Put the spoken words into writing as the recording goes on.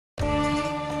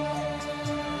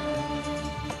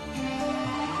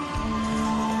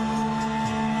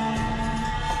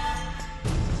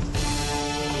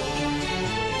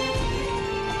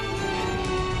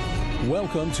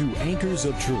Welcome to Anchors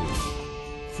of Truth.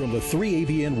 From the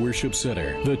 3ABN Worship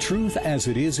Center, the truth as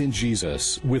it is in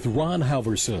Jesus, with Ron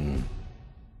Halvorsen.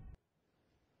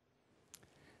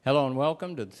 Hello and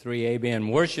welcome to the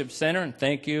 3ABN Worship Center, and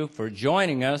thank you for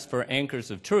joining us for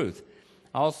Anchors of Truth.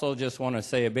 I also just want to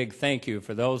say a big thank you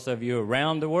for those of you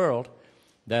around the world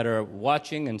that are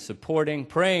watching and supporting,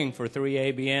 praying for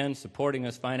 3ABN, supporting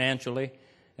us financially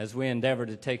as we endeavor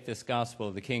to take this gospel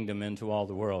of the kingdom into all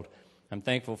the world. I'm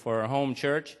thankful for our home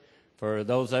church, for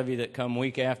those of you that come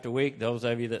week after week, those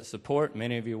of you that support.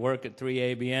 Many of you work at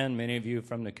 3ABN, many of you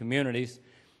from the communities.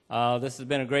 This has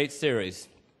been a great series.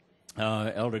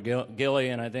 Elder Gilly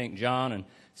and I think John and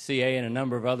CA and a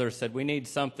number of others said we need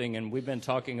something, and we've been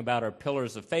talking about our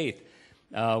pillars of faith.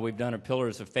 We've done a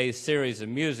Pillars of Faith series of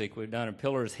music. We've done a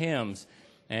Pillars hymns,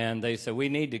 and they said we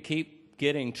need to keep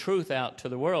getting truth out to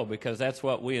the world because that's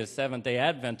what we as Seventh-day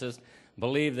Adventists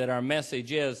believe that our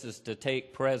message is to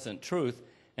take present truth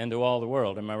into all the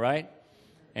world. Am I right?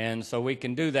 And so we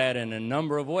can do that in a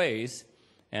number of ways.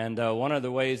 And one of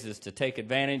the ways is to take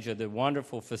advantage of the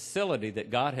wonderful facility that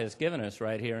God has given us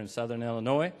right here in Southern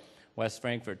Illinois, West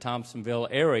Frankfort, Thompsonville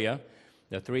area,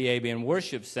 the 3ABN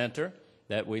Worship Center,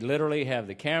 that we literally have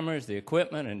the cameras, the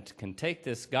equipment, and can take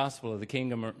this gospel of the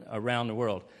kingdom around the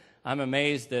world. I'm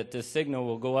amazed that this signal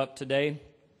will go up today,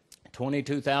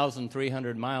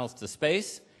 22,300 miles to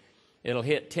space. It'll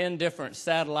hit 10 different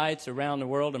satellites around the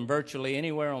world and virtually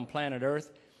anywhere on planet Earth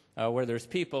where there's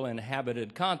people in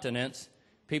inhabited continents.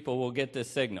 People will get this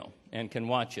signal and can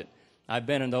watch it. I've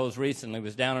been in those recently.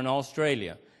 Was down in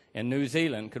Australia and New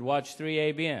Zealand, could watch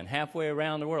 3ABN halfway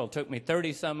around the world. Took me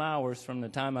 30-some hours from the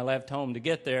time I left home to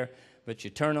get there, but you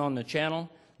turn on the channel,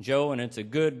 Joe, and it's a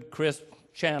good, crisp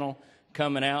channel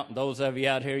coming out. Those of you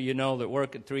out here, you know, that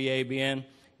work at 3ABN,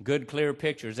 good, clear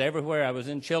pictures everywhere. I was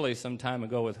in Chile some time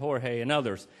ago with Jorge and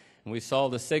others, and we saw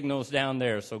the signals down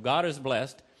there. So God is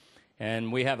blessed.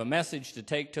 And we have a message to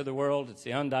take to the world. It's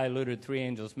the undiluted three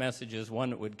angels' messages, one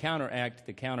that would counteract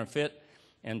the counterfeit.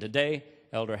 And today,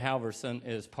 Elder Halvorsen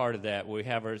is part of that. We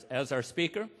have as our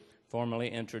speaker,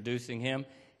 formally introducing him.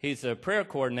 He's a prayer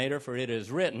coordinator for It Is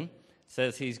Written.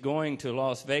 Says he's going to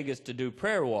Las Vegas to do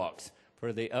prayer walks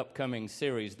for the upcoming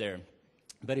series there.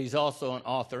 But he's also an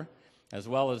author as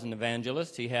well as an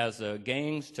evangelist. He has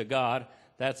Gangs to God.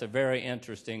 That's a very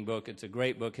interesting book. It's a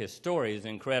great book. His story is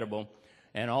incredible.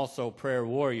 And also Prayer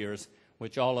Warriors,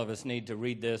 which all of us need to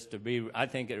read this to be, I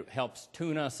think it helps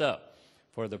tune us up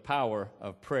for the power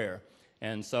of prayer.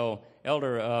 And so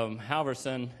Elder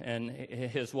Halvorsen and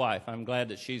his wife, I'm glad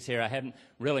that she's here. I hadn't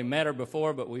really met her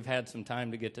before, but we've had some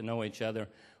time to get to know each other.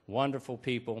 Wonderful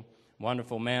people,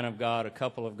 wonderful man of God, a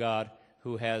couple of God,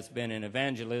 who has been in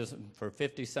evangelism for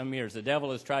 50-some years. The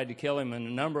devil has tried to kill him in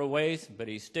a number of ways, but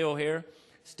he's still here,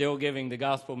 still giving the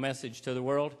gospel message to the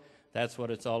world. That's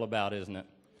what it's all about, isn't it?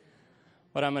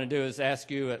 What I'm going to do is ask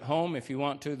you at home, if you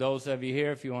want to, those of you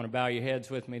here, if you want to bow your heads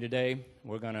with me today,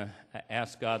 we're going to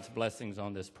ask God's blessings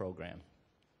on this program.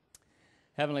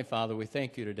 Heavenly Father, we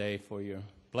thank you today for your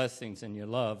blessings and your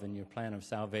love and your plan of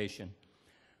salvation,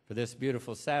 for this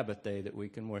beautiful Sabbath day that we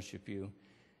can worship you.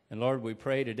 And Lord, we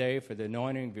pray today for the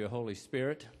anointing of your Holy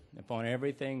Spirit upon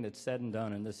everything that's said and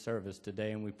done in this service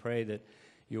today, and we pray that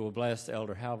you will bless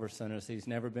Elder Halvorsen as he's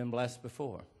never been blessed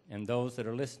before. And those that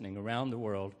are listening around the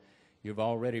world, you've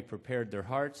already prepared their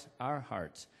hearts, our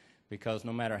hearts, because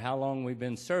no matter how long we've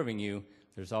been serving you,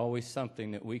 there's always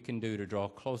something that we can do to draw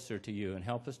closer to you and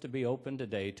help us to be open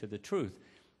today to the truth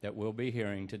that we'll be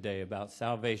hearing today about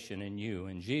salvation in you.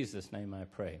 In Jesus' name I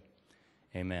pray.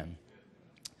 Amen.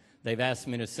 They've asked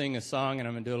me to sing a song, and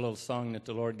I'm going to do a little song that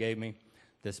the Lord gave me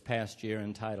this past year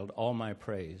entitled All My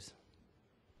Praise.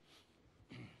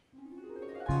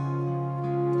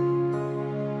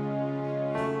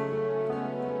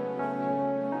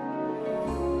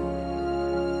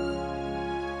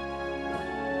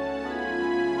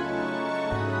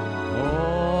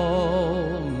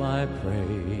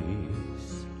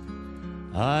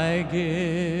 I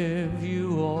give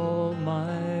you all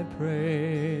my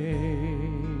praise.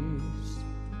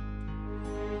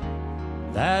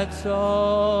 That's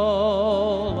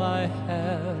all I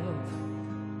have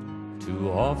to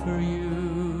offer you.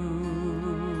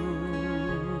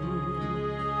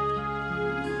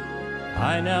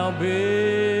 I now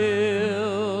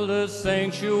build a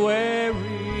sanctuary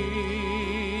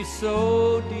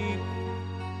so deep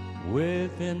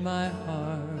within my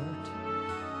heart,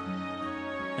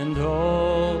 and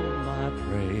all my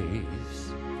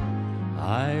praise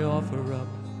I offer up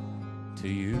to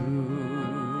you.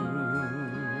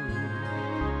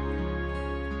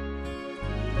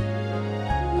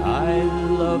 I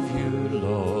love you,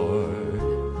 Lord,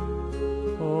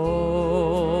 oh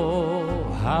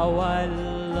I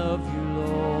love you,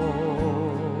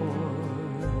 Lord.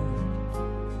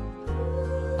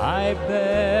 I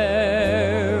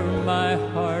bare my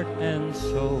heart and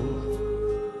soul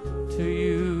to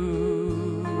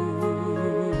you.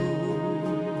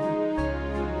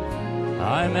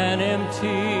 I'm an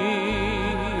empty,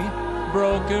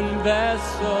 broken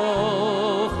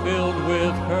vessel filled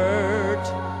with hurt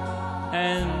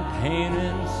and pain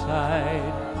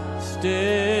inside.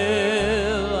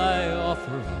 Still I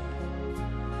offer up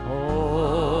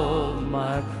all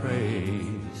my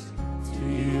praise to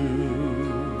you.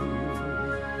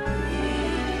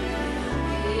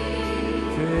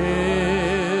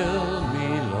 Fill me,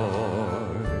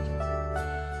 Lord.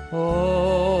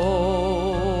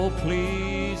 Oh,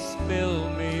 please fill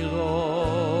me, Lord,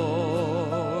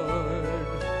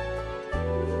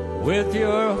 with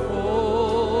your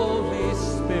Holy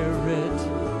Spirit.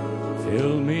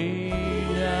 Fill me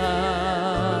now,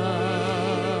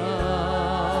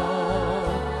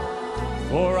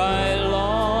 for I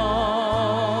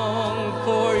long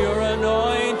for your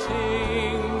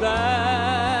anointing,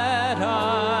 that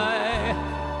I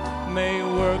may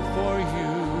work for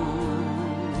you.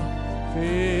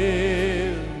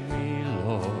 Fill me,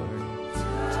 Lord,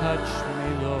 touch me,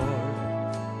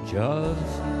 Lord,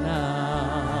 just now.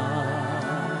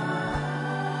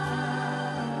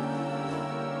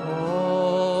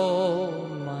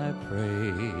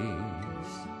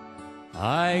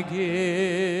 I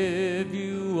give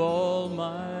you all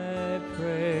my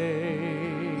praise.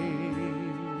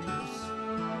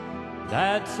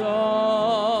 That's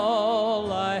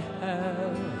all I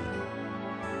have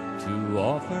to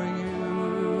offer you.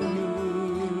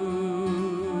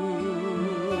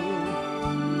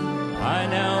 I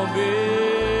now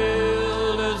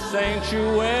build a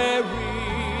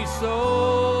sanctuary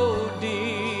so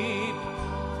deep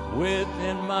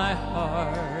within my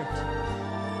heart,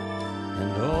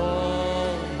 and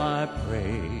all my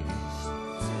praise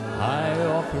I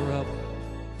offer up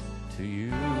to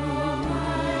you.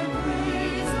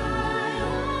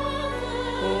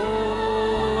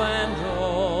 Oh, and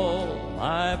all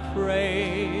my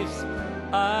praise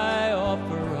I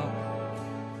offer up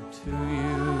to you.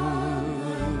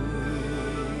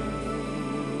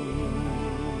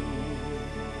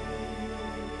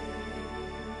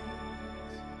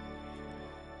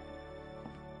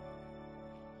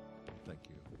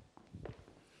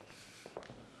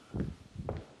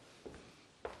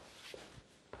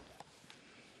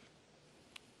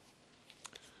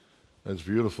 That's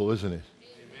beautiful, isn't it?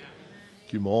 Amen.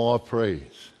 Give him all our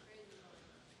praise.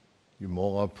 Give him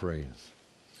all our praise.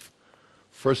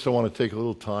 First, I want to take a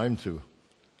little time to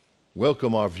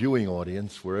welcome our viewing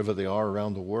audience, wherever they are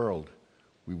around the world.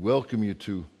 We welcome you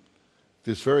to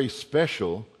this very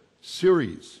special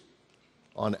series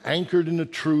on Anchored in the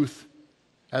Truth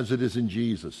as It Is in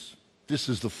Jesus. This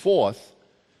is the fourth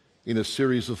in a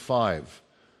series of 5.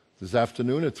 This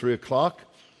afternoon at 3 o'clock,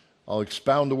 I'll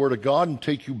expound the Word of God and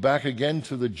take you back again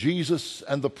to the Jesus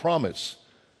and the promise,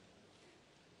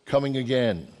 coming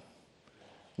again.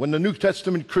 When the New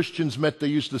Testament Christians met, they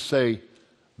used to say,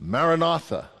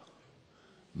 Maranatha,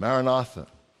 Maranatha,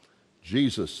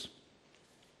 Jesus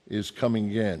is coming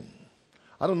again.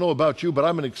 I don't know about you, but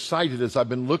I'm excited as I've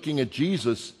been looking at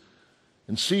Jesus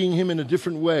and seeing him in a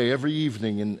different way every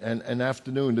evening and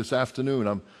afternoon. This afternoon,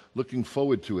 I'm looking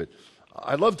forward to it.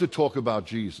 I love to talk about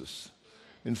Jesus.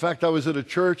 In fact, I was at a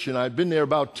church, and I'd been there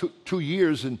about two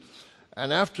years, and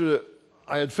after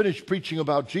I had finished preaching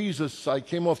about Jesus, I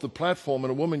came off the platform,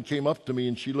 and a woman came up to me,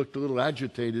 and she looked a little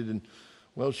agitated, and,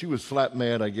 well, she was flat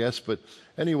mad, I guess, but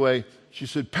anyway, she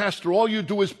said, "Pastor, all you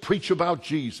do is preach about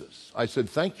Jesus." I said,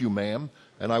 "Thank you, ma'am,"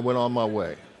 and I went on my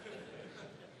way.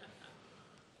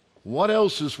 What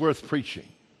else is worth preaching?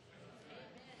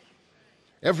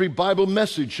 Every Bible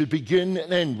message should begin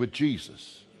and end with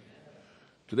Jesus.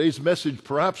 Today's message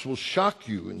perhaps will shock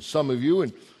you, and some of you,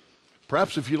 and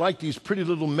perhaps if you like these pretty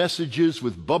little messages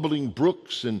with bubbling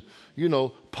brooks and,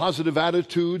 positive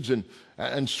attitudes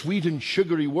and sweet and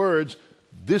sugary words,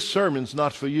 this sermon's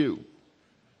not for you.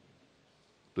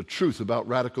 The truth about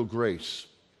radical grace.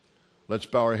 Let's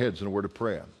bow our heads in a word of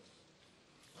prayer.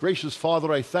 Gracious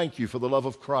Father, I thank you for the love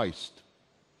of Christ,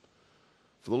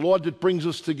 for the Lord that brings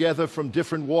us together from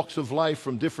different walks of life,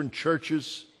 from different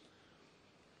churches,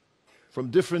 from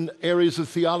different areas of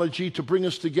theology, to bring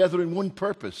us together in one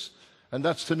purpose, and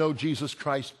that's to know Jesus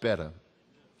Christ better.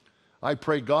 I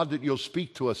pray, God, that you'll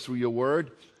speak to us through your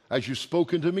word, as you've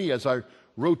spoken to me as I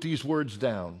wrote these words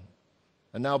down.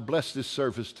 And now bless this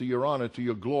service to your honor, to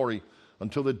your glory,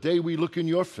 until the day we look in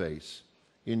your face.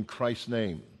 In Christ's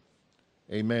name,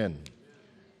 amen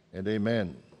and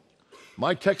amen.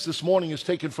 My text this morning is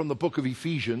taken from the book of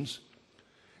Ephesians.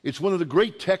 It's one of the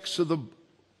great texts of the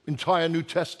entire New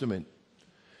Testament.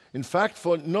 In fact,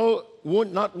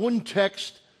 not one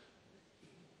text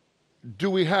do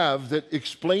we have that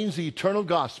explains the eternal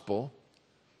gospel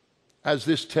as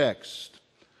this text.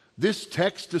 This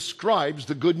text describes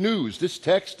the good news. This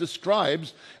text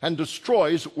describes and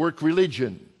destroys work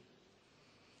religion.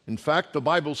 In fact, the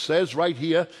Bible says right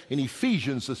here in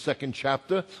Ephesians, the 2nd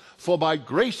chapter, "For by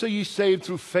grace are ye saved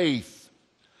through faith,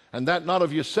 and that not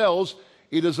of yourselves,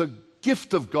 it is a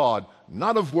gift of God,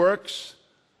 not of works,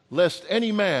 lest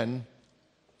any man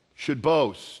should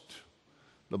boast."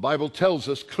 The Bible tells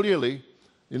us clearly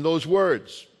in those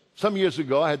words. Some years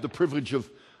ago, I had the privilege of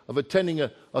attending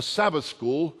a Sabbath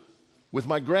school with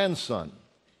my grandson.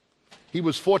 He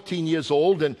was 14 years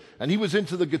old, and he was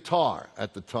into the guitar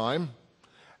at the time.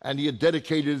 And he had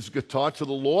dedicated his guitar to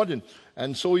the Lord,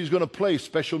 and so he's going to play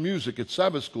special music at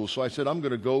Sabbath school. So I said, I'm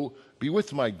going to go be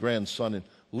with my grandson and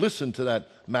listen to that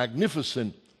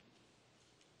magnificent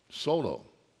solo.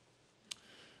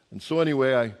 And so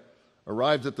anyway, I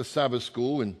arrived at the Sabbath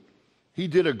school, and he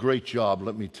did a great job,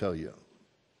 let me tell you.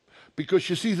 Because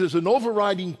you see, there's an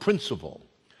overriding principle,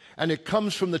 and it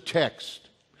comes from the text.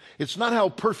 It's not how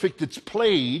perfect it's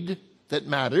played that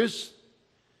matters.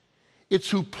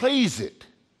 It's who plays it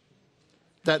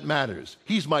that matters.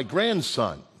 He's my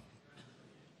grandson.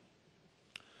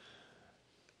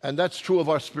 And that's true of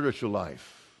our spiritual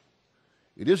life.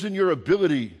 It isn't your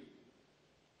ability,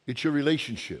 it's your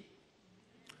relationship.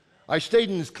 I stayed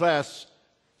in his class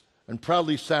and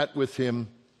proudly sat with him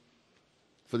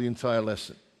for the entire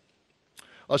lesson.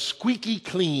 A squeaky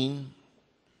clean,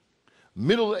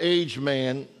 middle-aged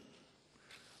man,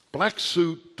 black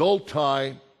suit, dull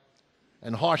tie,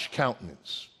 and harsh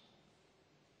countenance,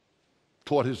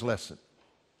 taught his lesson.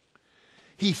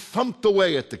 He thumped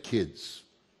away at the kids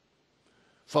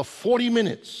for 40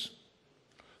 minutes.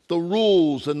 The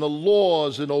rules and the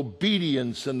laws and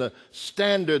obedience and the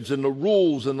standards and the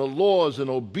rules and the laws and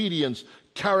obedience,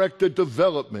 character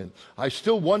development. I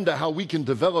still wonder how we can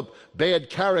develop bad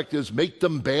characters, make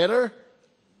them better.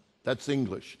 That's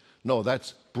English. No,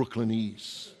 that's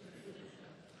Brooklynese.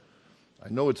 I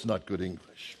know it's not good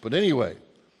English, but anyway,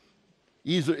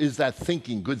 either is that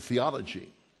thinking good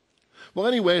theology. Well,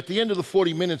 anyway, at the end of the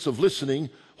 40 minutes of listening,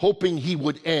 hoping he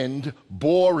would end,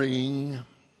 boring,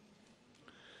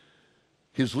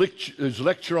 his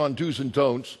lecture on do's and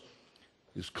don'ts,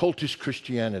 his cultish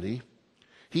Christianity,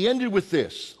 he ended with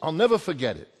this. I'll never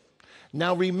forget it.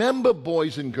 Now remember,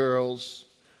 boys and girls,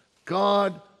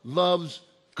 God loves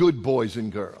good boys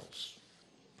and girls.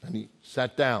 And he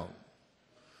sat down.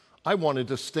 I wanted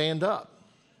to stand up.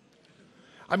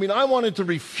 I wanted to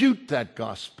refute that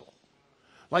gospel,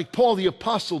 like Paul the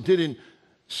Apostle did in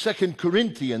 2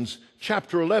 Corinthians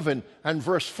chapter 11 and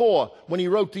verse 4, when he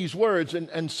wrote these words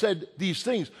and said these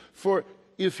things. For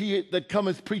if he that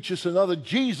cometh preacheth another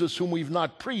Jesus whom we've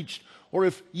not preached, or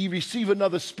if ye receive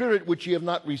another spirit which ye have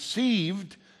not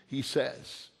received, he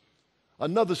says,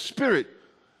 another spirit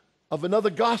of another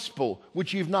gospel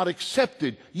which ye have not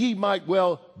accepted, ye might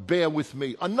well bear with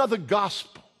me. Another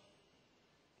gospel.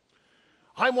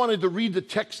 I wanted to read the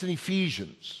text in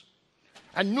Ephesians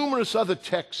and numerous other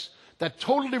texts that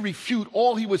totally refute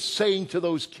all he was saying to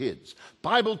those kids.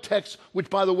 Bible texts, which,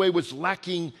 by the way, was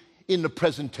lacking in the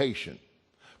presentation.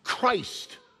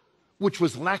 Christ, which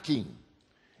was lacking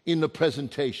in the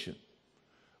presentation.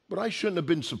 But I shouldn't have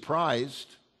been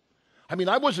surprised.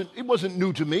 It wasn't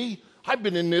new to me. I've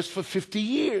been in this for 50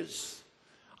 years.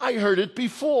 I heard it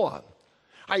before.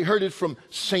 I heard it from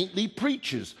saintly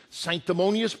preachers,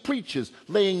 sanctimonious preachers,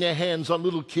 laying their hands on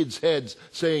little kids' heads,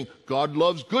 saying, God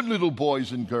loves good little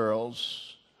boys and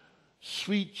girls.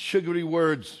 Sweet, sugary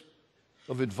words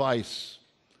of advice.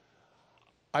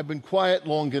 I've been quiet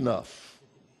long enough.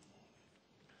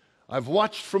 I've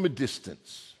watched from a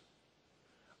distance.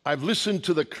 I've listened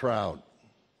to the crowd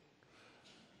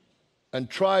and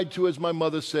tried to, as my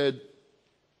mother said,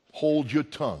 hold your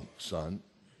tongue, son.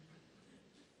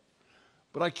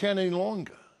 But I can't any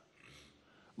longer.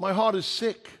 My heart is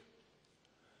sick.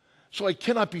 So I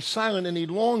cannot be silent any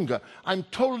longer. I'm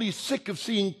totally sick of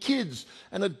seeing kids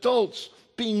and adults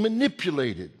being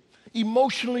manipulated,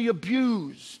 emotionally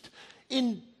abused,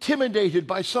 intimidated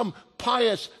by some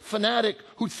pious fanatic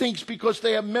who thinks because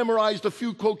they have memorized a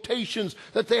few quotations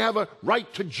that they have a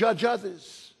right to judge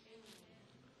others.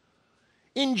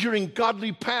 Injuring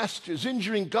godly pastors,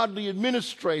 injuring godly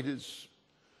administrators,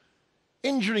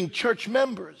 injuring church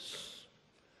members.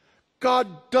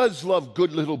 God does love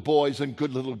good little boys and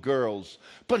good little girls,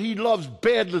 but he loves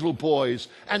bad little boys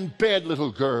and bad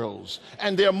little girls,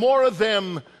 and there are more of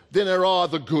them than there are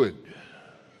the good.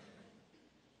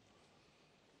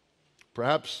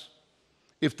 Perhaps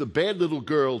if the bad little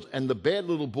girls and the bad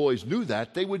little boys knew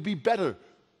that, they would be better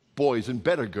boys and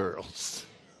better girls.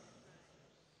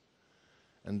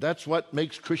 And that's what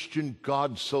makes Christian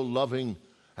God so loving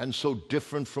and so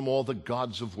different from all the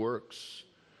gods of works.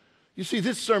 You see,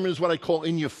 this sermon is what I call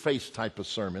in-your-face type of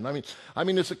sermon. I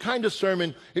mean, it's a kind of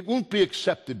sermon, it won't be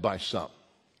accepted by some.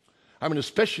 I mean,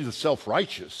 especially the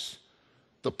self-righteous,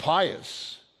 the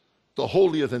pious, the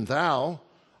holier-than-thou.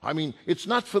 I mean, it's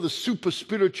not for the super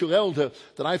spiritual elder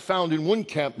that I found in one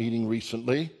camp meeting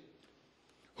recently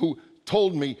who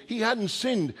told me he hadn't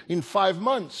sinned in 5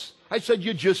 months. I said,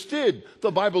 you just did.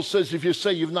 The Bible says if you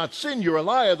say you've not sinned, you're a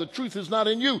liar. The truth is not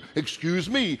in you. Excuse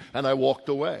me. And I walked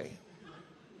away.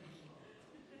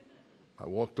 I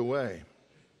walked away.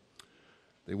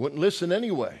 They wouldn't listen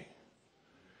anyway.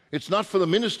 It's not for the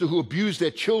minister who abused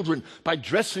their children by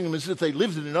dressing them as if they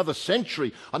lived in another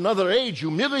century, another age,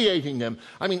 humiliating them.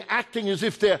 I mean, acting as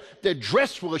if their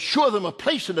dress will assure them a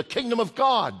place in the kingdom of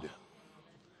God.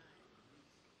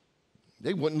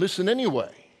 They wouldn't listen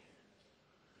anyway.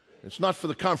 It's not for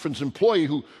the conference employee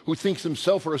who thinks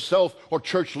himself or herself or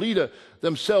church leader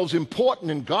themselves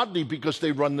important and godly because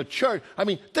they run the church. I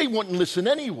mean, they wouldn't listen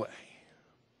anyway.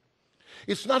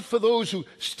 It's not for those who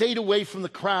stayed away from the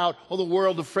crowd or the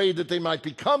world, afraid that they might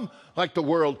become like the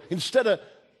world instead of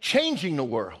changing the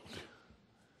world.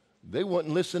 They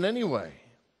wouldn't listen anyway.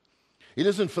 It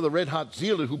isn't for the red-hot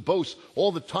zealot who boasts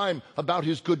all the time about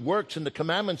his good works and the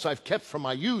commandments I've kept from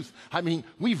my youth. I mean,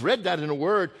 we've read that in a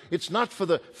word. It's not for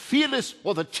the fearless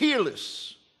or the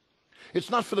tearless. It's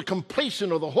not for the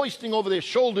complacent or the hoisting over their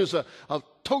shoulders a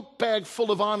tote bag full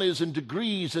of honors and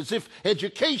degrees, as if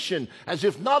education, as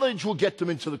if knowledge will get them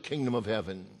into the kingdom of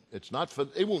heaven. It's not for,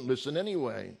 they won't listen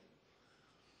anyway.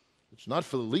 It's not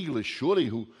for the legalist, surely,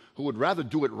 who would rather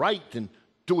do it right than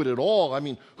do it at all. I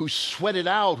mean, who sweat it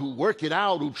out, who work it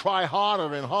out, who try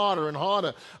harder and harder and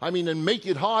harder. I mean, and make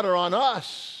it harder on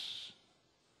us.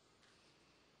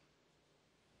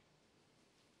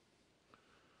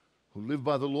 Who live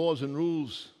by the laws and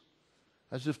rules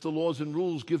as if the laws and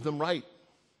rules give them right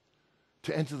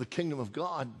to enter the kingdom of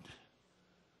God,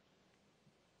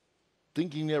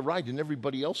 thinking they're right and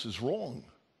everybody else is wrong,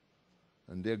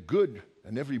 and they're good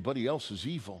and everybody else is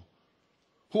evil.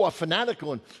 Who are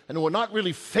fanatical and who are not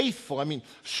really faithful. I mean,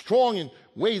 strong in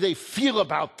the way they feel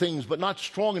about things, but not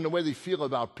strong in the way they feel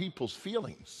about people's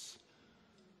feelings.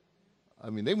 I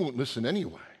mean, they won't listen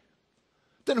anyway.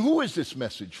 Then who is this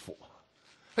message for?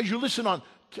 As you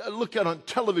look at on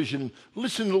television,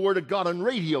 listen to the Word of God on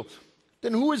radio,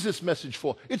 then who is this message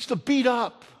for? It's the beat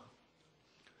up.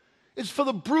 It's for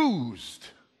the bruised.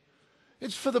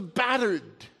 It's for the battered.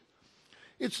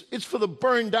 It's for the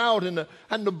burned out and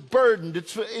the burdened.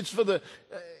 It's for the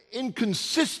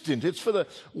inconsistent. It's for the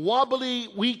wobbly,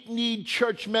 weak-kneed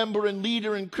church member and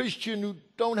leader and Christian who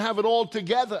don't have it all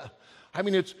together. I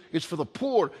mean, it's for the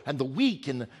poor and the weak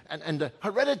and the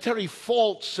hereditary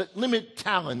faults that limit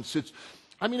talents. It's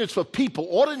for people,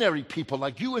 ordinary people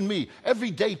like you and me,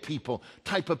 everyday people,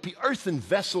 type of earthen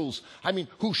vessels,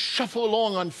 who shuffle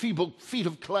along on feeble feet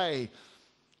of clay.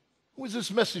 Who is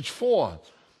this message for?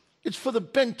 It's for the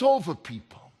bent-over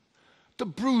people, the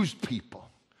bruised people.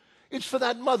 It's for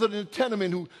that mother in a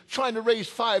tenement who's trying to raise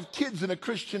 5 kids in a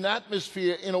Christian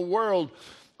atmosphere in a world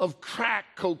of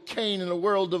crack cocaine, in a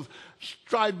world of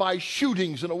drive-by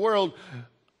shootings, in a world.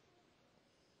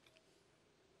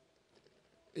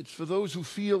 It's for those who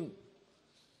feel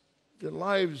their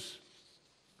lives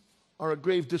are a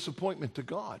grave disappointment to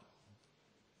God.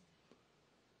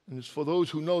 And it's for those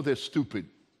who know they're stupid.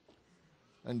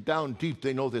 And down deep,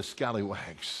 they know they're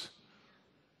scallywags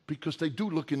because they do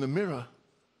look in the mirror.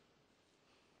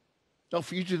 Now,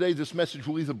 for you today, this message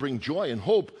will either bring joy and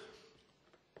hope.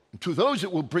 And to those,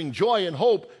 it will bring joy and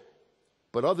hope,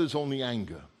 but others only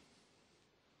anger.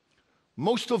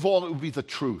 Most of all, it will be the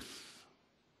truth.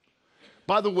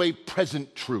 By the way,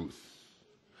 present truth.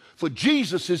 For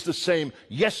Jesus is the same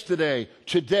yesterday,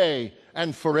 today,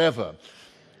 and forever.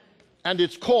 And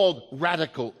it's called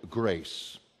radical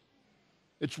grace.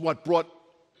 It's what brought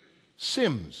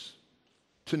Sims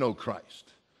to know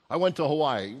Christ. I went to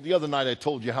Hawaii. The other night I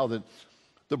told you how the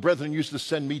brethren used to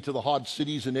send me to the hard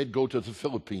cities and they'd go to the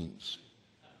Philippines.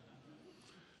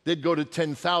 They'd go to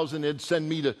 10,000, they'd send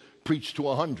me to preach to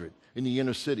 100 in the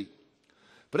inner city.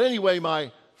 But anyway,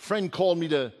 my friend called me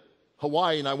to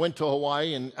Hawaii and I went to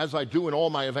Hawaii, and as I do in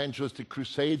all my evangelistic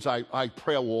crusades, I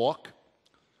prayer walk.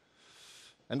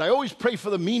 And I always pray for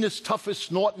the meanest, toughest,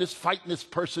 snortingest,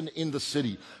 fightingest person in the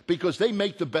city because they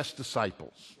make the best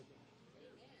disciples.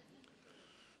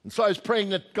 And so I was praying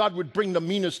that God would bring the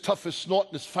meanest, toughest,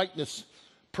 snortingest, fightingest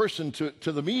person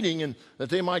to the meeting and that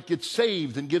they might get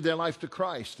saved and give their life to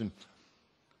Christ. And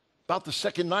about the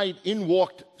second night, in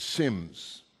walked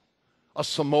Sims, a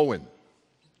Samoan.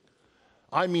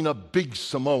 I mean a big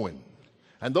Samoan.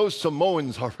 And those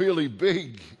Samoans are really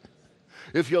big.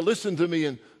 If you listen to me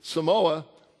in Samoa,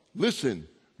 listen,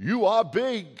 you are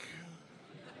big.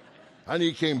 And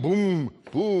he came boom,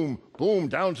 boom, boom,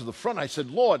 down to the front. I said,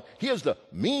 Lord, here's the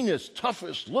meanest,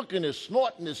 toughest, lookingest,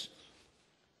 snortingest.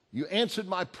 You answered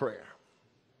my prayer.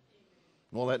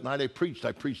 Well, that night I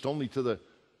preached only to the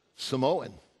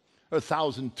Samoan. There were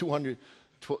 1,200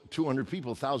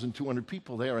 people, 1,200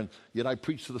 people there, and yet I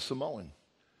preached to the Samoan.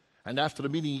 And after the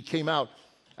meeting, he came out,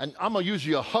 and I'm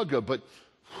usually a hugger, but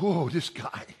whoa, this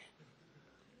guy.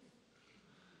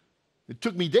 It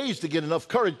took me days to get enough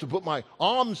courage to put my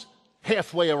arms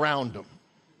halfway around him.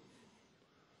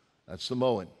 That's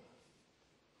Samoan.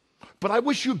 But I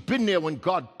wish you'd been there when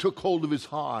God took hold of his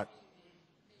heart.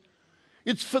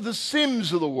 It's for the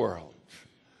Sims of the world.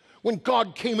 When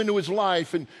God came into his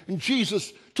life and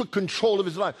Jesus took control of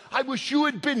his life. I wish you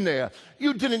had been there.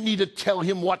 You didn't need to tell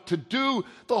him what to do.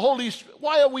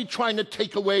 Why are we trying to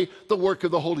take away the work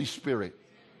of the Holy Spirit?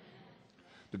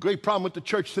 The great problem with the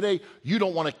church today, you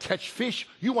don't want to catch fish,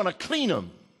 you want to clean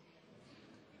them.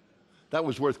 That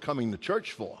was worth coming to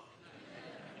church for.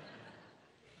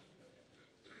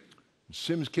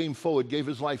 Sims came forward, gave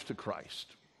his life to Christ.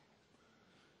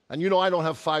 And you know, I don't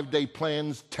have 5-day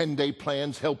plans, 10-day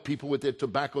plans, help people with their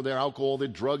tobacco, their alcohol, their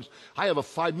drugs. I have a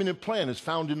 5-minute plan. It's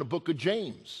found in the book of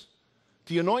James,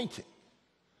 the anointing.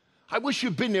 I wish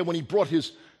you'd been there when he brought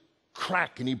his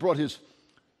crack and he brought his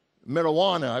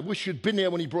marijuana. I wish you'd been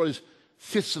there when he brought his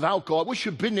fifths of alcohol. I wish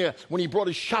you'd been there when he brought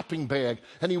his shopping bag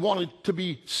and he wanted to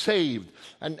be saved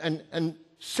and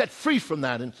set free from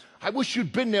that. And I wish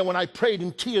you'd been there when I prayed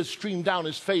and tears streamed down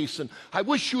his face. And I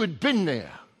wish you had been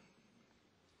there.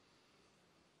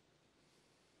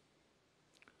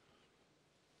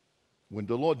 When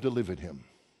the Lord delivered him,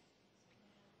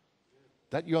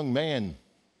 that young man,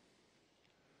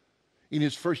 in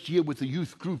his first year with the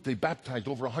youth group, they baptized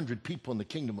over 100 people in the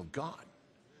kingdom of God.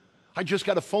 I just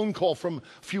got a phone call from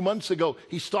a few months ago.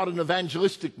 He started an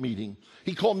evangelistic meeting.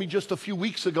 He called me just a few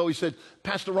weeks ago. He said,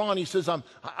 Pastor Ron, he says,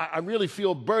 I really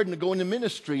feel a burden to go into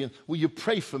ministry, and will you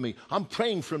pray for me? I'm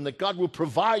praying for him that God will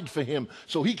provide for him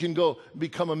so he can go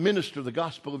become a minister of the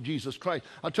gospel of Jesus Christ.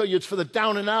 I'll tell you, it's for the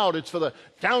down and out. It's for the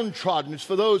downtrodden. It's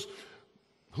for those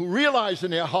who realize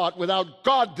in their heart without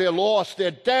God they're lost,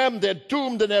 they're damned, they're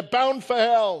doomed, and they're bound for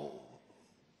hell.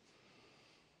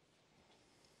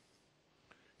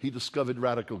 He discovered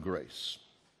radical grace,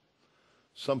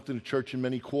 something the church in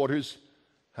many quarters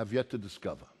have yet to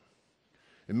discover.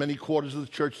 In many quarters of the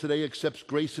church today accepts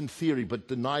grace in theory but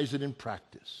denies it in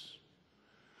practice.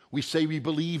 We say we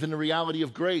believe in the reality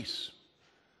of grace,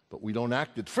 but we don't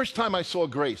act it. First time I saw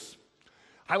grace,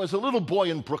 I was a little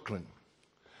boy in Brooklyn,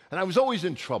 and I was always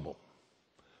in trouble.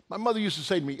 My mother used to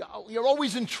say to me, oh, you're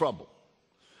always in trouble.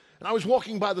 And I was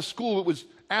walking by the school. It was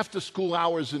after school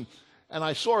hours, and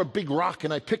I saw a big rock,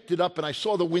 and I picked it up, and I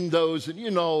saw the windows, and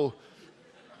you know.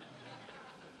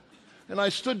 And I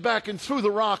stood back and threw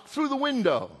the rock through the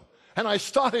window. And I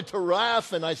started to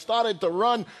laugh, and I started to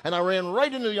run, and I ran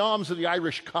right into the arms of the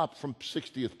Irish cop from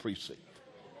 60th Precinct.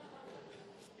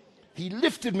 He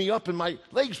lifted me up, and my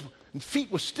legs and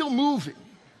feet were still moving.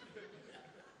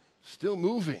 Still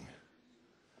moving.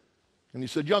 And he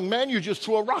said, young man, you just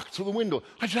threw a rock through the window.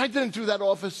 I said, I didn't do that,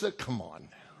 officer. Come on.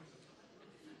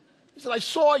 He said, I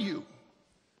saw you.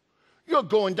 You're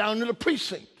going down to the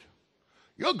precinct.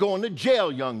 You're going to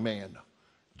jail, young man.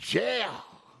 Jail.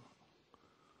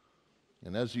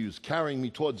 And as he was carrying me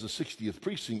towards the 60th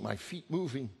precinct, my feet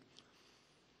moving,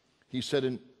 he said,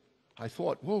 and I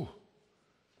thought, whoa,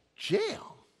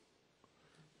 jail?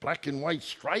 Black and white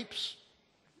stripes?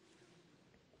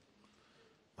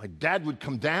 My dad would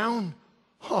come down?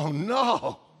 Oh,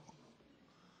 no.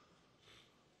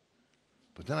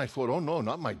 But then I thought, oh, no,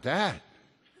 not my dad.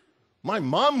 My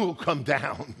mom will come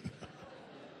down.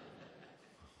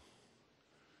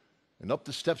 And up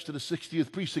the steps to the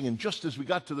 60th precinct, and just as we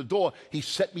got to the door, he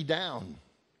set me down.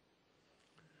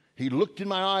 He looked in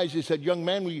my eyes. He said, young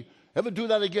man, will you ever do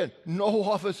that again? No,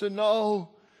 officer, no.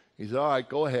 He said, all right,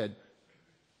 go ahead.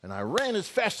 And I ran as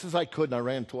fast as I could, and I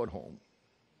ran toward home.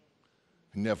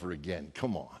 Never again.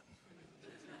 Come on.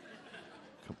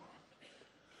 Come on.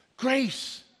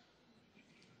 Grace.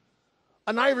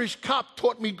 An Irish cop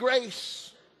taught me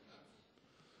grace.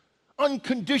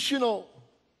 Unconditional.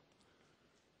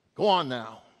 Go on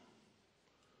now.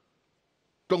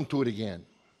 Don't do it again.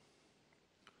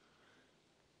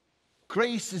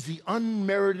 Grace is the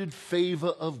unmerited favor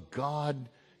of God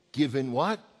given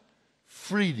what?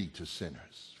 Freely to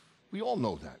sinners. We all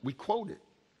know that. We quote it.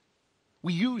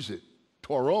 We use it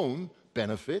to our own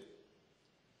benefit.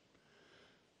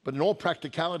 But in all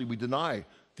practicality, we deny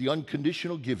the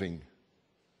unconditional giving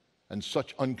and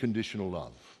such unconditional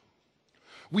love.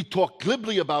 We talk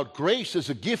glibly about grace as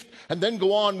a gift and then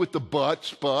go on with the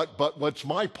but, what's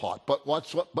my part? But,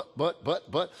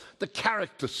 the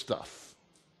character stuff.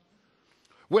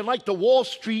 We're like the Wall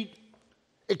Street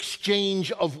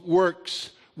exchange of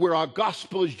works where our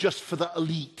gospel is just for the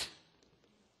elite.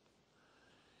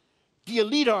 The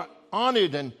elite are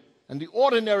honored and the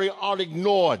ordinary are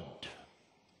ignored.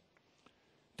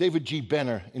 David G.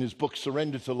 Benner, in his book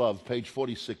Surrender to Love, page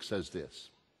 46, says this.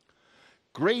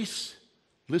 Grace,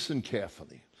 listen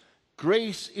carefully,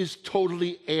 grace is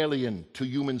totally alien to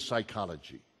human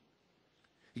psychology.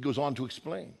 He goes on to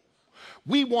explain.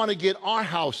 We want to get our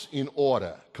house in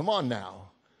order, come on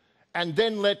now, and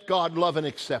then let God love and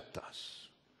accept us.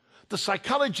 The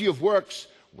psychology of works,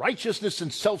 righteousness,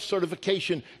 and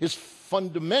self-certification is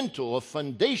fundamental or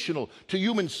foundational to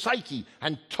human psyche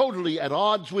and totally at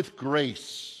odds with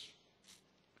grace.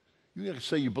 You got to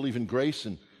say you believe in grace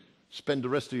and spend the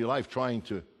rest of your life trying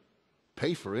to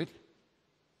pay for it.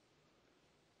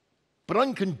 But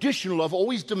unconditional love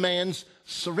always demands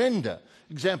surrender.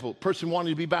 Example, person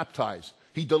wanting to be baptized.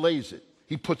 He delays it.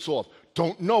 He puts off.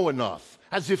 Don't know enough.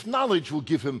 As if knowledge will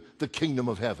give him the kingdom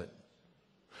of heaven.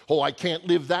 Oh, I can't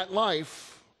live that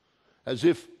life. As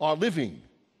if our living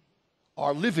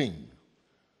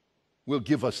will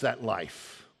give us that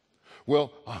life.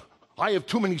 Well, I have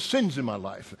too many sins in my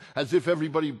life. As if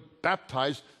everybody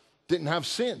baptized didn't have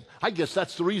sin. I guess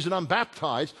that's the reason I'm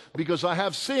baptized, because I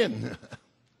have sin.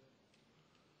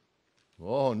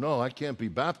 Oh, no, I can't be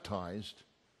baptized.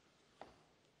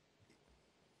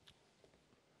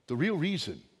 The real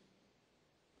reason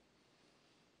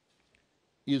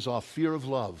is our fear of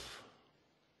love.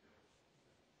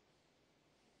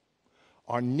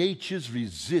 Our natures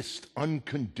resist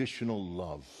unconditional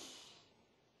love.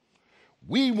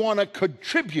 We want to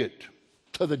contribute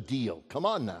to the deal, come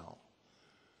on now,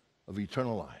 of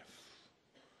eternal life.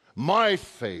 My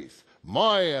faith,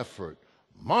 my effort,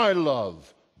 my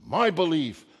love, my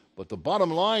belief. But the bottom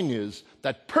line is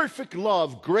that perfect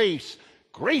love, grace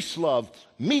love,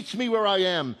 meets me where I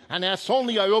am and asks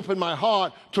only I open my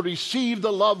heart to receive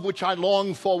the love which I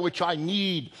long for, which I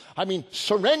need. I mean,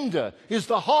 surrender is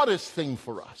the hardest thing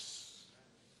for us.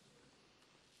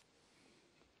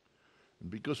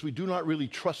 And because we do not really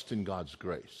trust in God's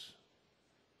grace,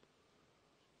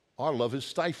 our love is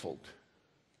stifled.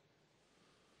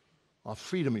 Our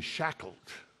freedom is shackled.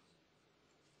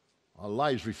 Our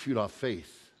lives refute our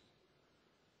faith.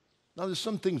 Now, there's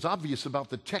some things obvious about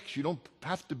the text. You don't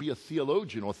have to be a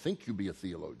theologian or think you be a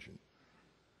theologian.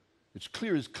 It's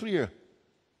clear as clear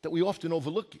that we often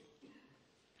overlook it.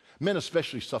 Men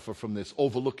especially suffer from this,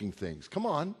 overlooking things. Come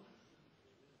on.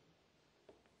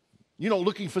 You know,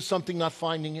 looking for something, not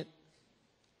finding it.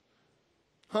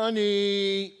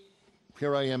 Honey,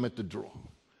 here I am at the drawer.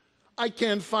 I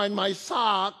can't find my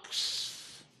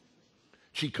socks.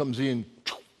 She comes in.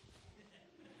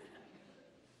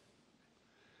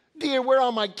 Dear, where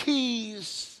are my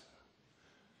keys?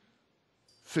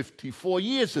 54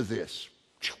 years of this.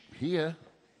 Here.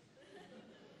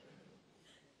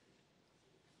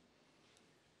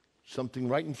 Something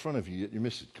right in front of you, yet you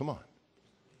miss it. Come on.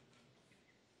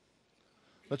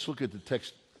 Let's look at the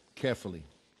text carefully.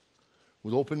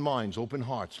 With open minds, open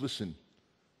hearts. Listen.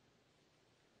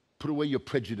 Put away your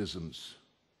prejudices.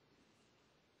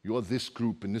 You're this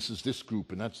group, and this is this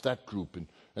group, and that's that group, and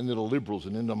then the liberals,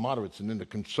 and then the moderates, and then the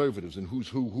conservatives, and who's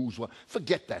who, who's what.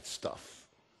 Forget that stuff.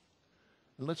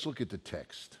 And let's look at the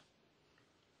text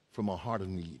from a heart of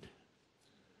need.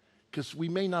 Because we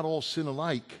may not all sin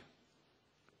alike,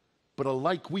 but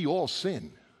alike we all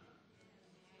sin.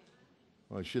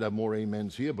 Well, I should have more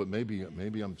amens here, but maybe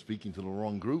I'm speaking to the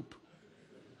wrong group.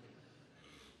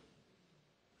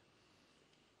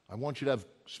 I want you to have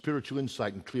spiritual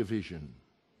insight and clear vision.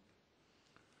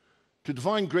 To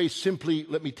divine grace, simply,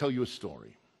 let me tell you a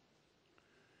story.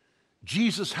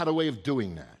 Jesus had a way of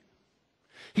doing that.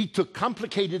 He took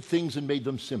complicated things and made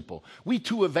them simple. We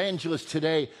two evangelists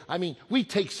today, we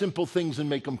take simple things and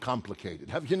make them complicated.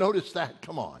 Have you noticed that?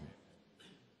 Come on.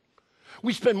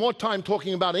 We spend more time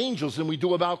talking about angels than we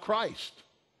do about Christ.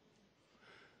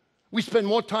 We spend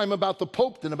more time about the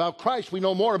Pope than about Christ. We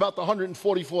know more about the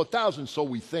 144,000, so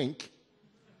we think,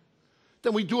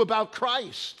 than we do about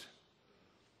Christ.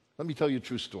 Let me tell you a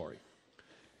true story.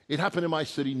 It happened in my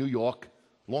city, New York,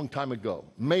 a long time ago.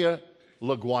 Mayor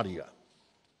LaGuardia.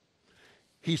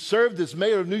 He served as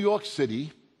mayor of New York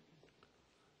City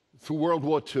through World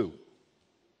War II.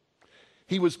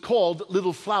 He was called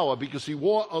Little Flower because he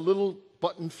wore a little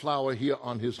button flower here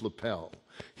on his lapel.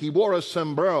 He wore a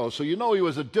sombrero, so you know he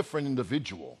was a different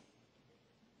individual.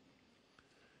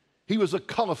 He was a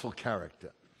colorful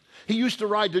character. He used to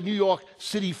ride the New York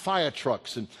City fire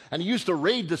trucks, and he used to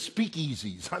raid the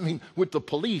speakeasies, with the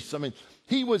police.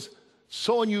 He was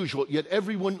so unusual, yet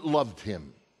everyone loved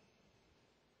him.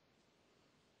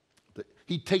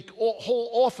 He'd take whole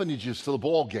orphanages to the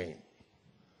ball game.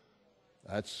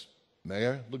 That's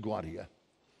Mayor LaGuardia.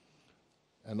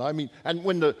 And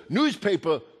when the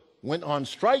newspaper went on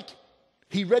strike,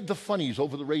 he read the funnies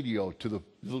over the radio to the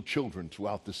little children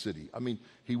throughout the city.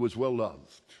 He was well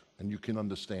loved, and you can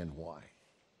understand why.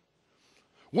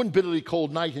 One bitterly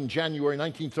cold night in January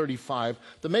 1935,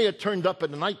 the mayor turned up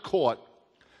at a night court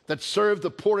that served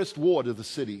the poorest ward of the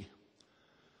city.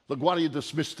 LaGuardia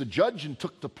dismissed the judge and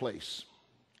took the place.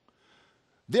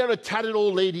 There a tattered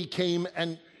old lady came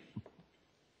and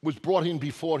was brought in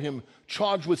before him,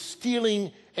 charged with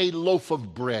stealing a loaf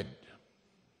of bread.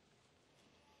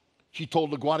 She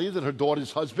told LaGuardia that her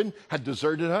daughter's husband had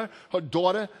deserted her, her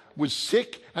daughter was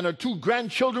sick, and her 2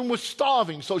 grandchildren were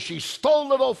starving, so she stole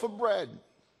the loaf of bread.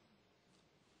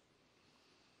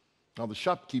 Now the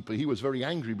shopkeeper, he was very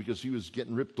angry because he was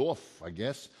getting ripped off, I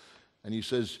guess, and he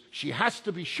says, she has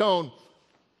to be shown,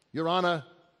 Your Honor,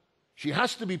 she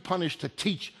has to be punished to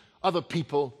teach other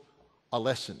people a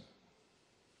lesson.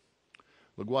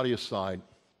 LaGuardia sighed.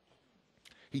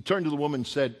 He turned to the woman and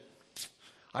said,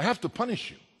 I have to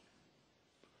punish you.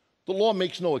 The law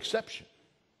makes no exception.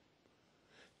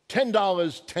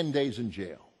 $10, 10 days in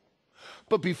jail.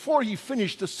 But before he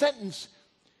finished the sentence,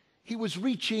 he was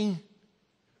reaching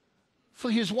for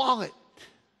his wallet.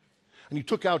 And he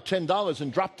took out $10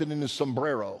 and dropped it in his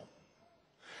sombrero.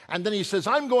 And then he says,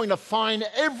 I'm going to fine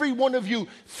every one of you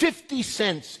 50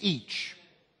 cents each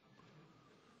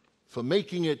for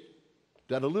making it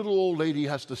that a little old lady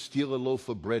has to steal a loaf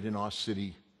of bread in our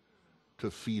city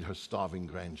to feed her starving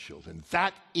grandchildren.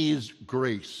 That is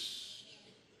grace.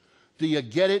 Do you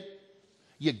get it?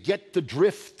 You get the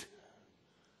drift?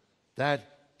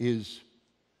 That is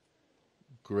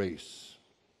grace.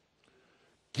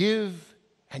 Give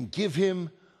him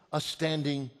a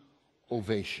standing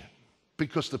ovation.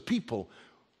 Because the people,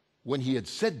 when he had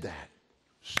said that,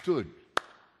 stood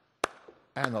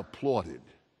and applauded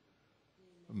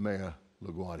Mayor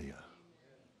LaGuardia.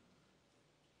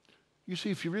 You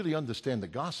see, if you really understand the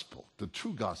gospel, the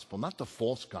true gospel, not the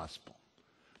false gospel,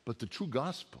 but the true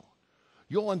gospel,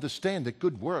 you'll understand that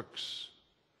good works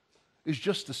is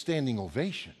just a standing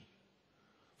ovation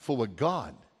for what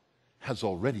God has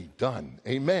already done.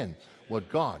 Amen. What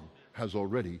God has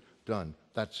already done.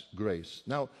 That's grace.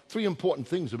 Now, 3 important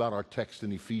things about our text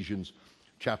in Ephesians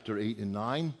chapter 8 and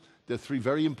 9. There are 3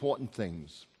 very important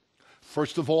things.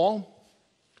 First of all,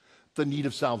 the need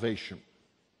of salvation.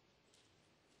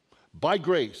 By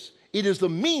grace. It is the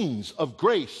means of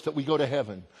grace that we go to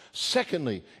heaven.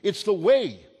 Secondly, it's the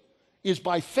way is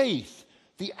by faith,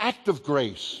 the act of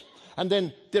grace. And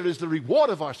then there is the reward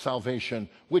of our salvation,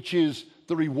 which is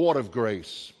the reward of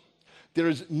grace. There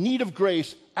is need of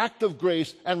grace, act of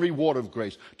grace, and reward of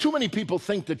grace. Too many people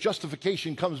think that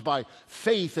justification comes by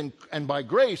faith and by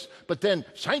grace, but then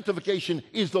sanctification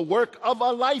is the work of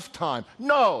a lifetime.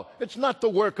 No, it's not the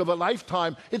work of a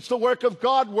lifetime. It's the work of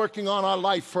God working on our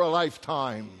life for a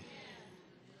lifetime.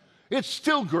 It's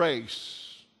still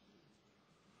grace.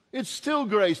 It's still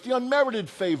grace, the unmerited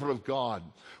favor of God.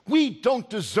 We don't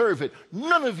deserve it.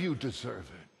 None of you deserve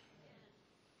it.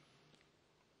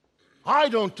 I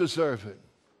don't deserve it.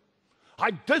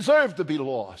 I deserve to be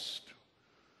lost.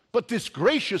 But this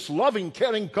gracious, loving,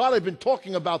 caring God I've been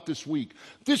talking about this week,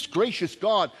 this gracious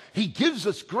God, He gives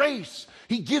us grace.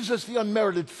 He gives us the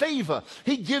unmerited favor.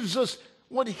 He gives us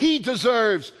what He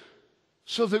deserves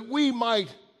so that we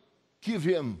might give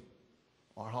Him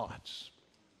our hearts.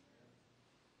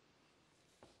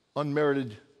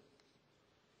 Unmerited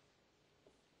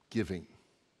giving.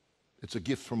 It's a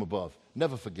gift from above.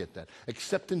 Never forget that.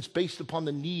 Acceptance based upon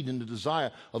the need and the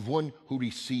desire of one who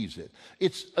receives it.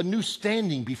 It's a new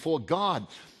standing before God.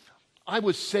 I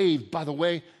was saved, by the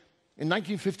way, in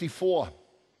 1954.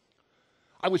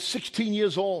 I was 16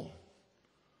 years old.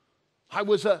 I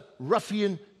was a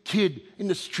ruffian kid in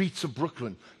the streets of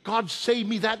Brooklyn. God saved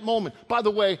me that moment. By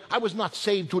the way, I was not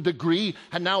saved to a degree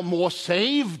and now more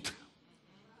saved.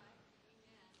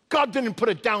 God didn't put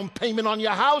a down payment on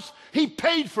your house. He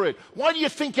paid for it. Why do you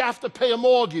think you have to pay a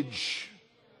mortgage?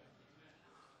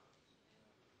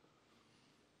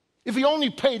 If He only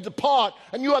paid the part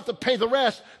and you have to pay the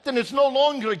rest, then it's no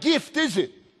longer a gift, is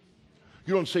it?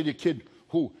 You don't say to your kid,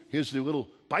 here's the little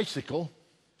bicycle.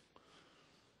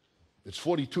 It's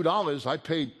 $42. I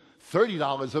paid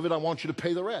 $30 of it. I want you to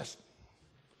pay the rest.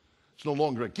 It's no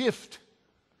longer a gift.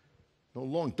 No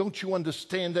longer. Don't you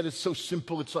understand that it's so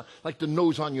simple? It's like the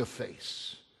nose on your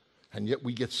face. And yet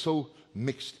we get so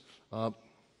mixed up.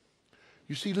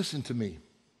 You see, listen to me.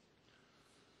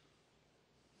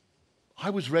 I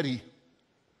was ready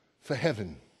for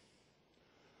heaven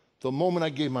the moment I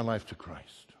gave my life to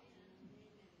Christ.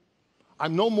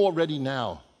 I'm no more ready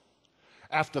now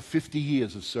after 50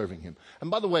 years of serving Him.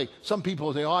 And by the way, some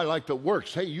people say, oh, I like the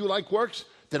works. Hey, you like works?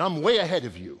 Then I'm way ahead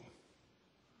of you.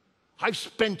 I've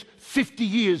spent 50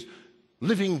 years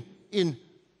living in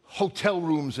hotel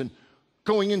rooms and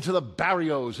going into the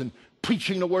barrios and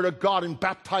preaching the Word of God and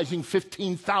baptizing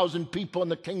 15,000 people in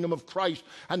the kingdom of Christ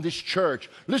and this church.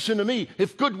 Listen to me.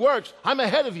 If good works, I'm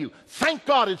ahead of you. Thank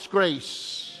God it's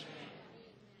grace.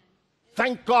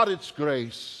 Thank God it's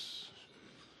grace.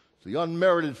 It's the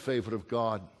unmerited favor of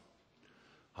God.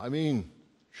 I mean,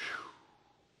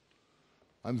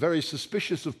 I'm very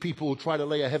suspicious of people who try to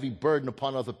lay a heavy burden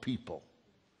upon other people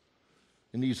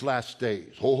in these last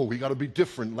days. Oh, we got to be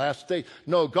different last day.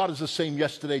 No, God is the same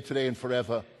yesterday, today, and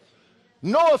forever.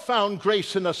 Noah found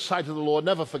grace in the sight of the Lord.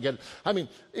 Never forget it. I mean,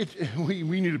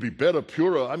 we need to be better,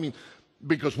 purer. I mean,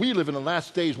 because we live in the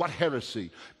last days. What heresy.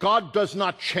 God does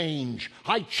not change.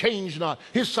 I change not.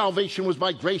 His salvation was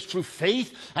by grace through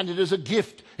faith, and it is a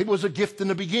gift. It was a gift in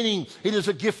the beginning. It is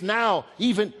a gift now,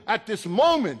 even at this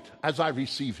moment, as I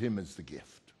receive Him as the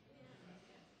gift.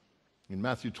 In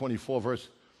Matthew 24, verse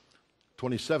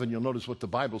 27, you'll notice what the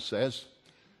Bible says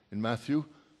in Matthew.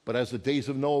 But as the days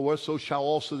of Noah were, so shall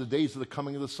also the days of the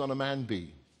coming of the Son of Man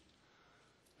be.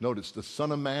 Notice, the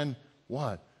Son of Man,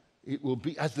 what? It will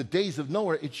be, as the days of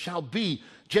Noah, it shall be.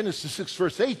 Genesis 6,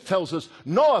 verse 8 tells us,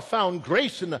 Noah found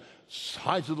grace in the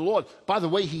sight of the Lord. By the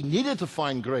way, he needed to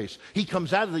find grace. He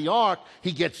comes out of the ark,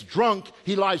 he gets drunk,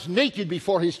 he lies naked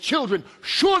before his children.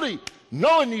 Surely,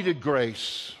 Noah needed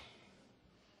grace.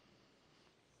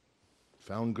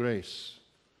 Found grace.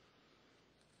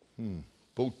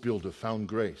 Boat builder found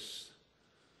grace.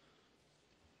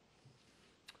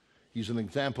 He's an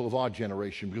example of our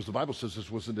generation because the Bible says this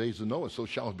was the days of Noah, so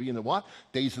shall it be in the what?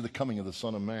 Days of the coming of the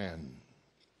Son of Man.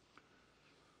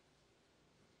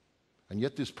 And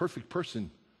yet this perfect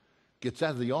person gets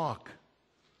out of the ark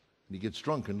and he gets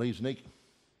drunk and lays naked.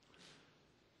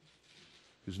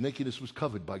 His nakedness was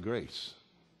covered by grace.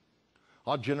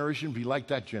 Our generation be like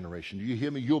that generation. Do you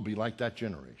hear me? You'll be like that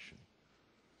generation.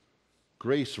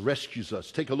 Grace rescues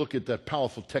us. Take a look at that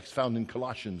powerful text found in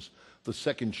Colossians, the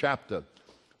second chapter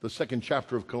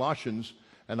of Colossians,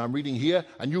 and I'm reading here,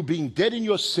 and you being dead in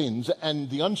your sins and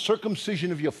the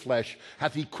uncircumcision of your flesh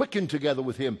hath He quickened together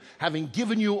with Him, having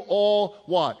given you all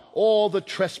what? All the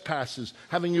trespasses,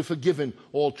 having you forgiven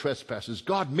all trespasses.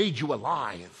 God made you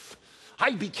alive.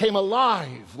 I became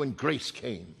alive when grace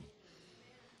came.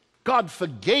 God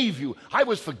forgave you. I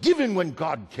was forgiven when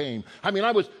God came. I mean,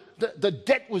 the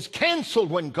debt was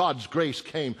canceled when God's grace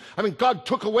came. I mean, God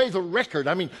took away the record.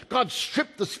 I mean, God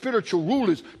stripped the spiritual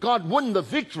rulers. God won the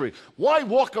victory. Why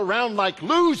walk around like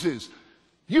losers?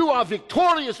 You are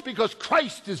victorious because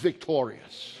Christ is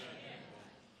victorious.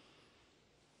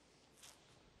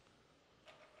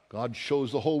 God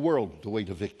shows the whole world the way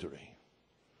to victory.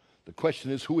 The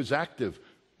question is, who is active?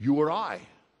 You or I?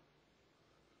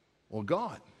 Or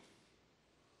God?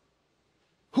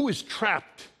 Who is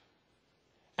trapped?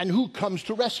 And who comes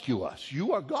to rescue us?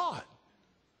 You or God?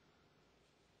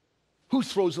 Who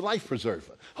throws the life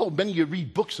preserver? Oh, many of you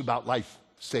read books about life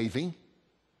saving.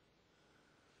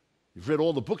 You've read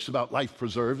all the books about life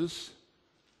preservers,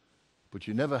 but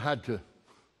you never had to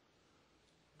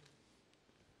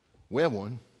wear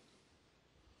one.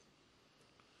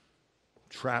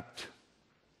 Trapped.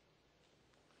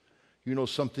 You know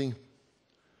something?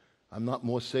 I'm not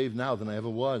more saved now than I ever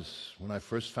was when I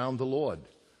first found the Lord.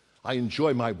 I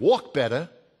enjoy my walk better.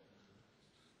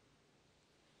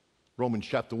 Romans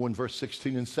chapter 1, verse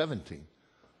 16 and 17.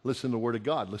 Listen to the Word of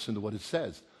God. Listen to what it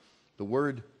says. The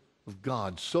Word of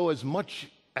God. So as much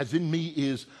as in me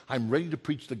is, I'm ready to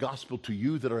preach the gospel to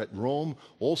you that are at Rome.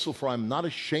 Also, for I'm not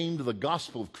ashamed of the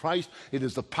gospel of Christ. It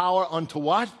is the power unto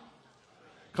what?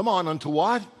 Come on, unto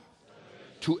what?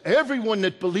 To everyone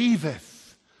that believeth.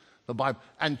 The Bible,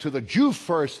 and to the Jew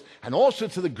first, and also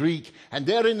to the Greek, and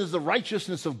therein is the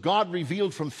righteousness of God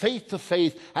revealed from faith to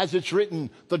faith, as it's written,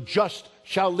 the just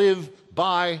shall live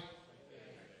by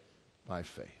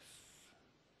faith.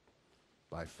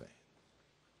 By faith.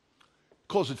 It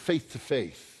calls it faith to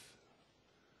faith.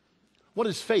 What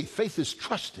is faith? Faith is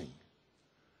trusting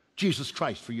Jesus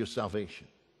Christ for your salvation.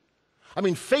 I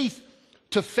mean, faith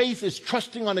to faith is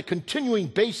trusting on a continuing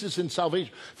basis in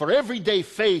salvation. For everyday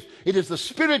faith, it is the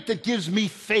Spirit that gives me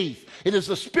faith. It is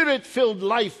the Spirit-filled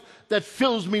life that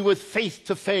fills me with faith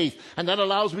to faith, and that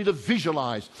allows me to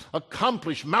visualize,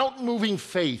 accomplish mountain-moving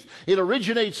faith. It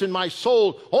originates in my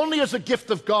soul only as a gift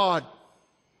of God.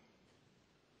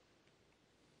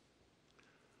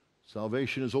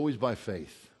 Salvation is always by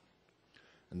faith,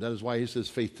 and that is why he says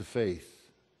faith to faith.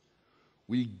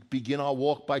 We begin our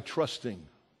walk by trusting.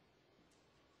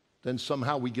 Then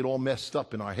somehow we get all messed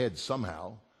up in our heads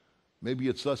somehow. Maybe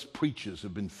it's us preachers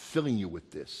have been filling you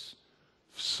with this.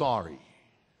 Sorry.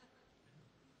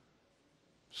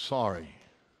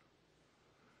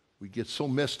 We get so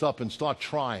messed up and start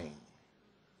trying.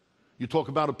 You talk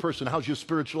about a person, how's your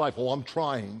spiritual life? Oh, I'm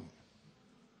trying.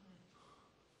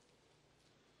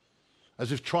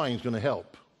 As if trying is going to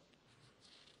help.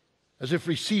 As if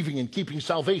receiving and keeping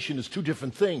salvation is two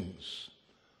different things.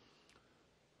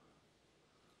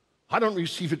 I don't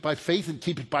receive it by faith and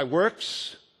keep it by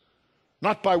works.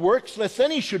 Not by works, lest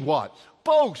any should what?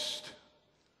 Boast.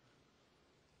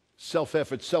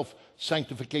 Self-effort,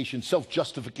 self-sanctification,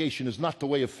 self-justification is not the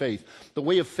way of faith. The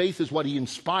way of faith is what he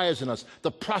inspires in us.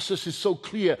 The process is so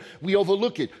clear, we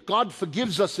overlook it. God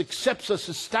forgives us, accepts us,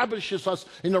 establishes us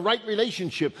in the right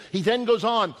relationship. He then goes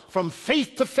on from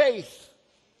faith to faith.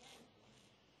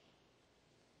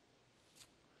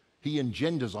 He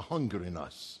engenders a hunger in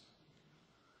us.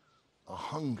 A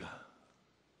hunger.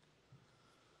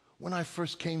 When I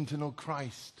first came to know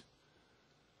Christ,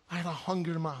 I had a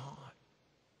hunger in my heart.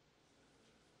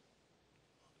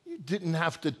 You didn't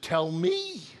have to tell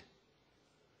me.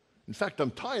 In fact,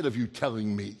 I'm tired of you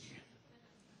telling me.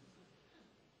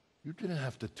 You didn't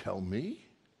have to tell me.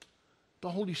 The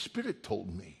Holy Spirit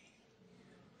told me.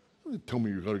 You didn't tell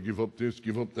me you've got to give up this,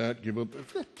 give up that, give up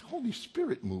that. The Holy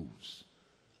Spirit moves.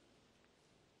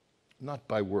 Not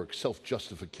by work,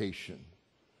 self-justification.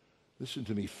 Listen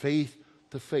to me, faith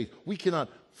to faith. We cannot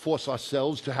force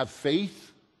ourselves to have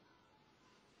faith.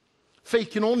 Faith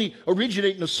can only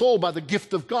originate in the soul by the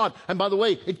gift of God. And by the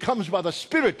way, it comes by the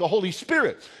Spirit, the Holy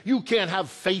Spirit. You can't have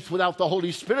faith without the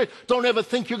Holy Spirit. Don't ever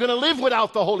think you're going to live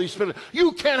without the Holy Spirit.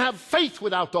 You can't have faith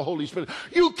without the Holy Spirit.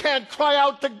 You can't cry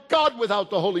out to God without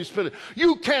the Holy Spirit.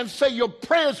 You can't say your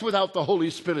prayers without the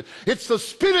Holy Spirit. It's the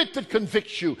Spirit that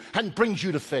convicts you and brings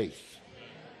you to faith.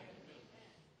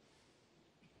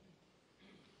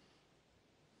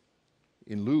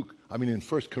 In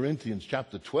 1 Corinthians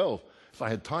chapter 12, if I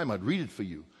had time, I'd read it for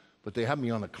you, but they have me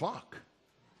on a clock.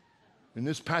 In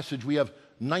this passage, we have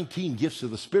 19 gifts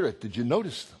of the Spirit. Did you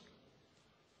notice them?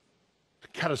 The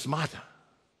charismata,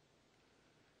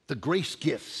 the grace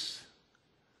gifts,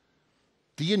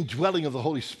 the indwelling of the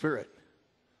Holy Spirit.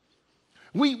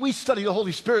 We study the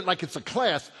Holy Spirit like it's a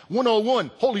class,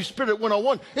 101, Holy Spirit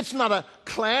 101. It's not a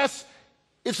class,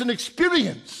 it's an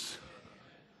experience.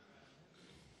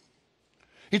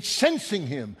 It's sensing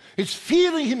him. It's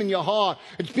feeling him in your heart.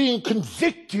 It's being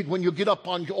convicted when you get up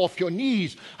off your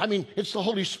knees. I mean, it's the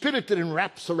Holy Spirit that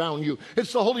enwraps around you.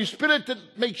 It's the Holy Spirit that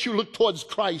makes you look towards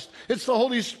Christ. It's the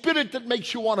Holy Spirit that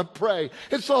makes you want to pray.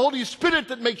 It's the Holy Spirit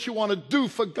that makes you want to do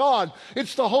for God.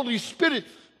 It's the Holy Spirit.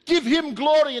 Give him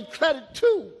glory and credit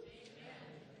too.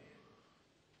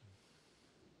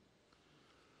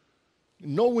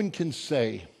 No one can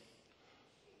say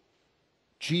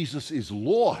Jesus is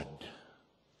Lord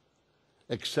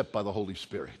except by the Holy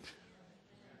Spirit.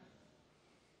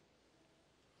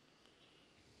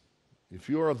 If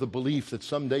you're of the belief that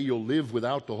someday you'll live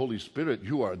without the Holy Spirit,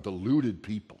 you are a deluded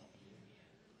people.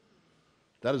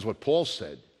 That is what Paul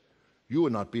said. You will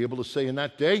not be able to say in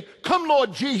that day, "Come,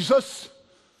 Lord Jesus,"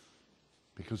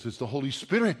 because it's the Holy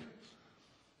Spirit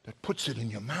that puts it in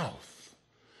your mouth.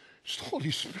 It's the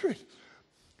Holy Spirit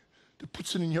that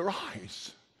puts it in your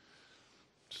eyes.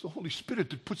 It's the Holy Spirit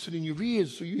that puts it in your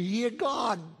ears so you hear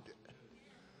God.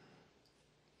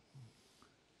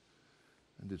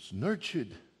 And it's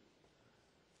nurtured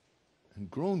and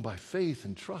grown by faith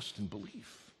and trust and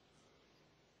belief.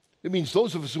 It means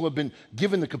those of us who have been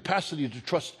given the capacity to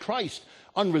trust Christ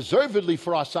unreservedly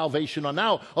for our salvation are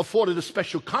now afforded a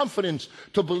special confidence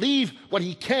to believe what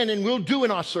he can and will do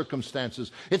in our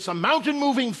circumstances. It's a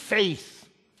mountain-moving faith.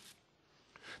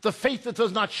 The faith that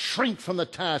does not shrink from the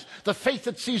task. The faith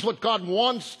that sees what God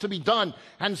wants to be done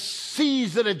and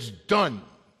sees that it's done.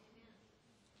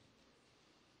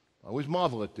 I always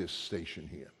marvel at this station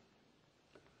here.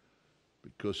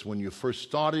 Because when you first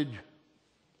started,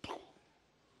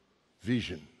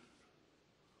 vision.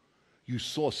 You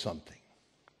saw something.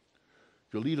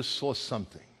 Your leader saw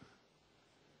something.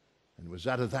 And it was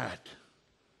out of that,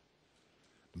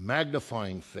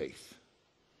 magnifying faith,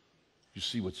 you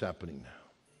see what's happening now.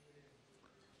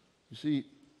 You see,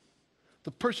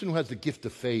 the person who has the gift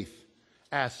of faith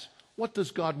asks, what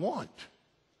does God want?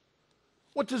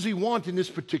 What does he want in this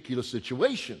particular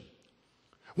situation?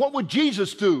 What would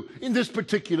Jesus do in this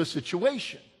particular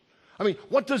situation? I mean,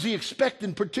 what does he expect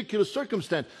in particular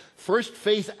circumstance? First,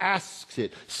 faith asks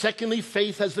it. Secondly,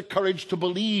 faith has the courage to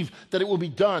believe that it will be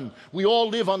done. We all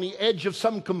live on the edge of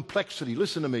some complexity.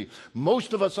 Listen to me.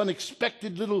 Most of us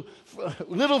unexpected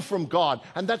little from God,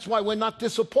 and that's why we're not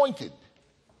disappointed.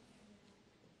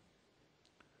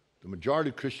 The majority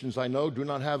of Christians I know do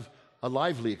not have a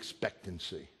lively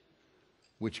expectancy,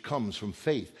 which comes from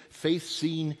faith. Faith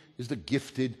seen is the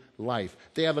gifted life.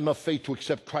 They have enough faith to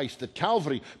accept Christ at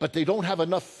Calvary, but they don't have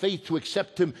enough faith to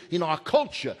accept him in our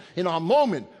culture, in our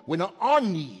moment, when our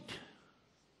need.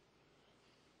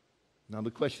 Now the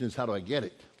question is, how do I get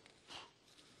it?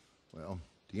 Well,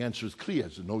 the answer is clear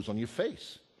as the nose on your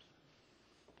face.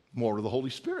 More of the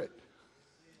Holy Spirit.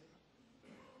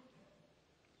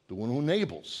 The one who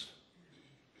enables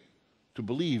to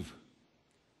believe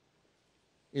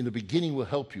in the beginning will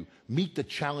help you meet the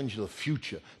challenge of the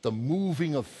future, the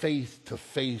moving of faith to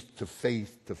faith to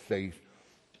faith to faith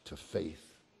to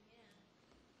faith.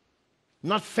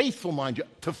 Not faithful, mind you,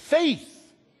 to faith.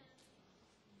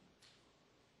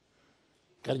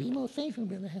 Got to be more faithful,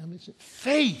 Brother Ham.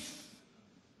 Faith.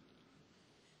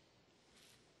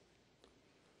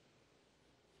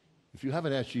 If you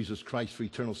haven't asked Jesus Christ for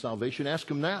eternal salvation,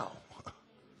 ask him now.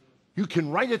 You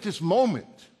can right at this moment.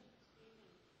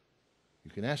 You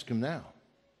can ask him now.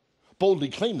 Boldly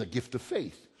claim the gift of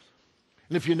faith.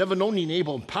 And if you've never known the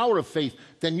enabling power of faith,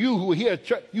 then you who are here at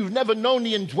church, you've never known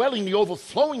the indwelling, the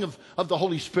overflowing of the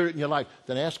Holy Spirit in your life,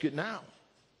 then ask it now.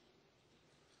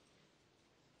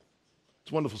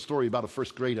 It's a wonderful story about a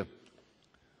first grader.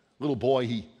 Little boy,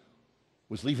 he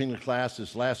was leaving the class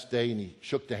his last day, and he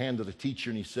shook the hand of the teacher,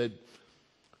 and he said,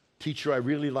 "Teacher, I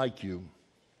really like you.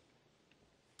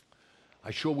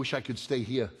 I sure wish I could stay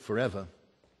here forever.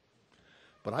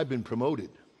 But I've been promoted.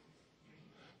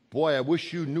 Boy, I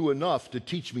wish you knew enough to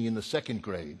teach me in the second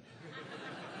grade."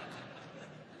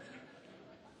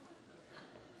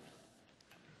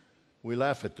 We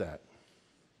laugh at that.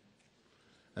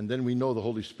 And then we know the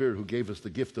Holy Spirit, who gave us the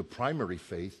gift of primary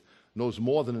faith, knows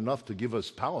more than enough to give us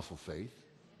powerful faith.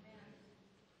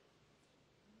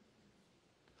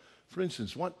 For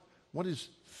instance, what is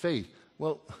faith?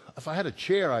 Well, if I had a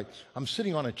chair, I'm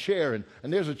sitting on a chair,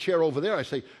 and there's a chair over there. I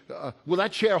say, will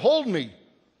that chair hold me?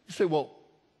 You say, well,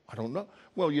 I don't know.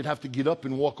 Well, you'd have to get up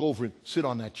and walk over and sit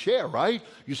on that chair, right?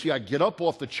 You see, I get up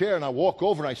off the chair, and I walk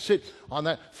over, and I sit on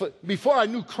that. Before I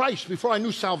knew Christ, before I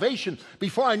knew salvation,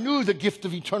 before I knew the gift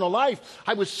of eternal life,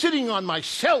 I was sitting on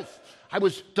myself. I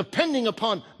was depending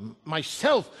upon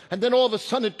myself. And then all of a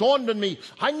sudden it dawned on me,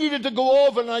 I needed to go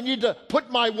over, and I needed to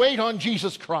put my weight on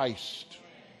Jesus Christ.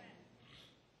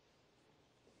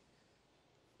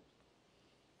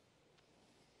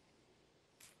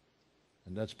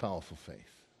 And that's powerful faith.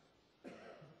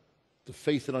 The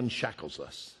faith that unshackles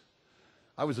us.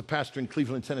 I was a pastor in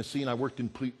Cleveland, Tennessee, and I worked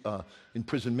in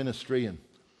prison ministry. And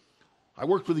I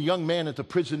worked with a young man at the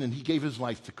prison, and he gave his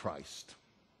life to Christ.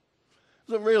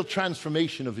 It was a real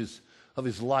transformation of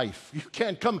his life. You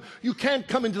can't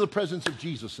come into the presence of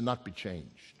Jesus and not be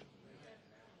changed.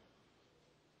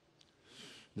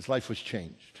 His life was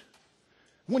changed.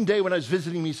 One day when I was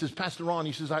visiting him, he says, "Pastor Ron,"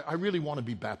 he says, I really want to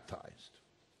be baptized.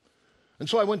 And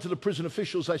so I went to the prison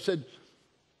officials. I said,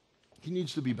 "He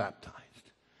needs to be baptized."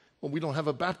 "Well, we don't have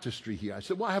a baptistry here." I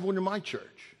said, "Well, I have one in my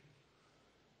church."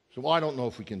 So, "Well, I don't know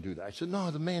if we can do that." I said, "No,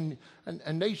 the man,"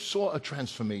 and they saw a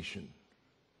transformation.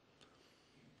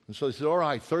 And so they said, "All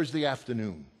right, Thursday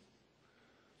afternoon."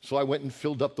 So I went and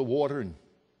filled up the water and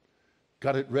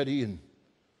got it ready, and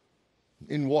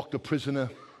in walked a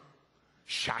prisoner,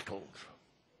 shackled.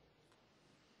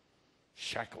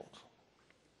 Shackled.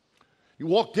 He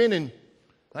walked in, and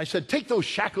I said, "Take those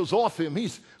shackles off him.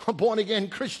 He's a born-again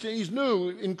Christian. He's new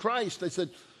in Christ." He said,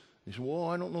 "Well,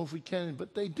 I don't know if we can,"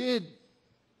 but they did.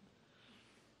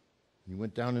 He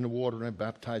went down in the water, and I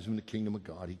baptized him in the kingdom of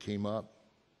God. He came up.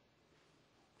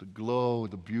 The glow,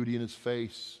 the beauty in his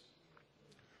face.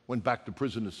 Went back to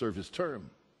prison to serve his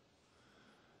term.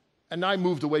 And I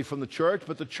moved away from the church,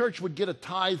 but the church would get a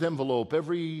tithe envelope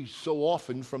every so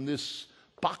often from this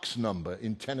box number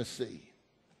in Tennessee.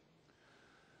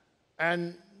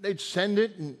 And they'd send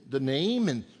it, and the name,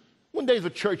 and one day the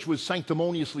church was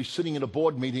sanctimoniously sitting in a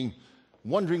board meeting,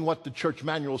 wondering what the church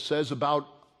manual says about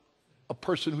a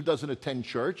person who doesn't attend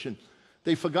church, and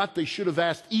they forgot they should have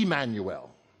asked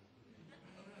Emmanuel.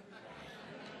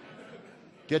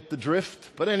 Get the drift?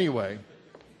 But anyway.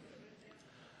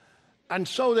 And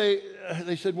so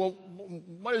they said, "Well,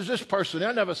 what is this person?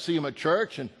 I never see him at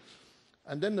church. And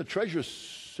then the treasurer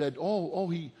said, oh,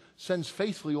 he sends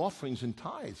faithfully offerings and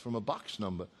tithes from a box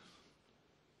number.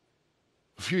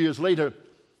 A few years later,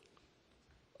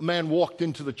 a man walked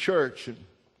into the church in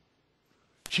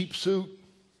cheap suit.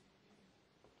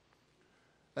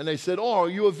 And they said, oh, are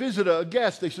you a visitor, a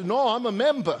guest? They said, no, I'm a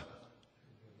member.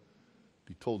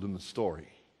 He told them the story.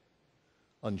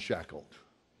 Unshackled.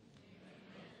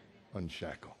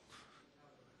 Unshackled.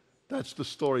 That's the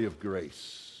story of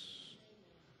grace.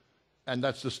 And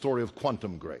that's the story of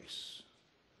quantum grace.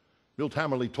 Milt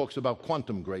Hammerly talks about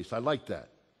quantum grace. I like that.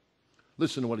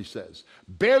 Listen to what he says.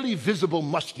 Barely visible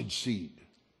mustard seed,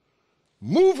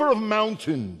 mover of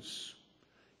mountains.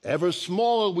 Ever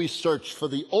smaller we search for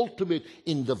the ultimate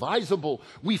indivisible.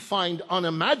 We find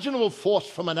unimaginable force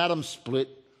from an atom split.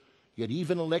 Yet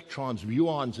even electrons,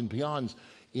 muons, and pions,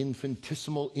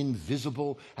 infinitesimal,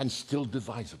 invisible, and still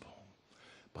divisible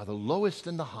by the lowest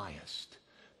and the highest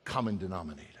common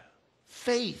denominator.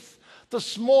 Faith, the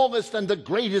smallest and the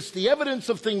greatest, the evidence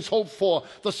of things hoped for,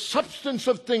 the substance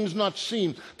of things not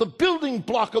seen, the building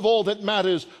block of all that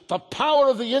matters, the power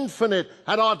of the infinite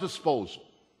at our disposal.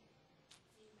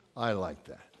 I like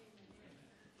that.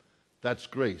 That's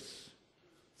grace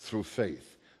through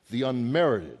faith, the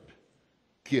unmerited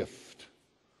gift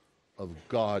of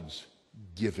God's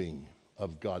giving,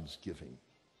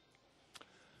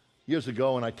 Years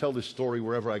ago, and I tell this story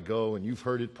wherever I go, and you've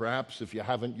heard it perhaps. If you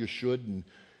haven't, you should, and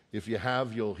if you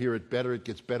have, you'll hear it better. It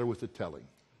gets better with the telling.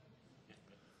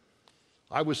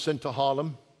 I was sent to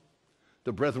Harlem.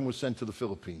 The brethren were sent to the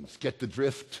Philippines. Get the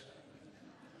drift?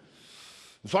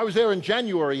 So I was there in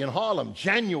January in Harlem,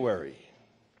 January.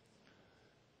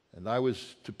 And I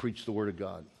was to preach the Word of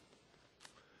God.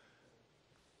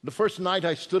 The first night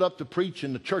I stood up to preach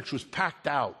and the church was packed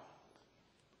out.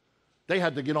 They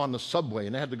had to get on the subway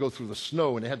and they had to go through the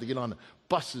snow and they had to get on the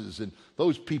buses and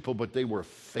those people, but they were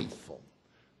faithful.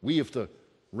 If the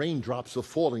raindrops are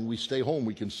falling, we stay home.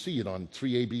 We can see it on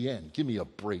 3ABN. Give me a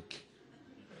break.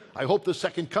 I hope the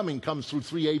second coming comes through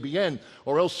 3ABN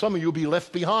or else some of you will be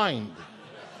left behind.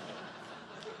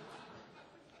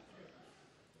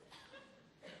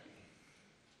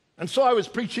 And so I was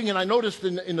preaching and I noticed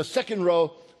in the second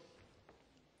row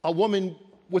a woman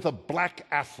with a black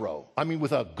afro.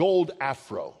 With a gold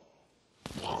afro.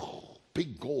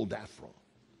 Big gold afro.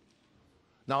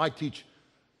 Now I teach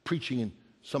preaching in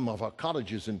some of our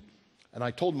colleges and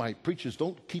I told my preachers,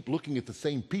 don't keep looking at the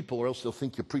same people or else they'll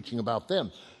think you're preaching about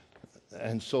them.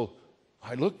 And so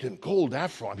I looked at gold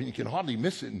afro. You can hardly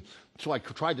miss it. And so I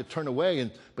tried to turn away,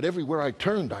 but everywhere I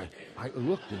turned, I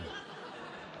looked and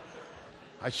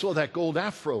I saw that gold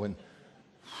afro. And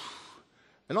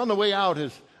on the way out,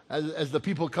 as the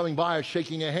people coming by are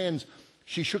shaking their hands,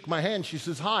 she shook my hand. She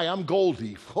says, hi, I'm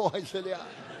Goldie. Oh, I said, yeah.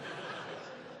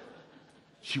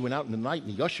 She went out in the night,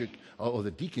 and the usher,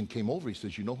 the deacon came over. He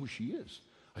says, you know who she is?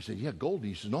 I said, yeah, Goldie.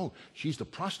 He says, no, she's the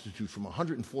prostitute from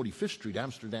 145th Street,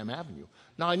 Amsterdam Avenue.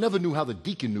 Now, I never knew how the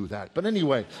deacon knew that, but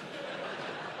anyway.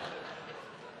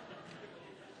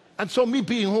 And so me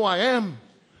being who I am,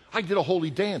 I did a holy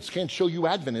dance. Can't show you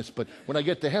Adventists, but when I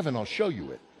get to heaven, I'll show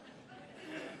you it.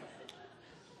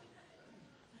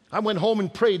 I went home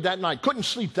and prayed that night. Couldn't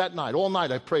sleep that night. All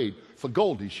night I prayed for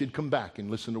Goldie. She'd come back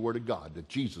and listen to the Word of God, that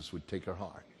Jesus would take her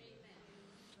heart.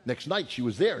 Next night she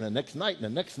was there, and the next night, and the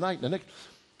next night, and the next.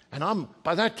 And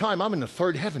by that time, I'm in the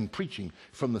third heaven preaching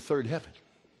from the third heaven.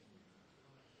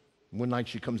 One night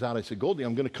she comes out. I said, Goldie,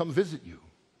 I'm going to come visit you.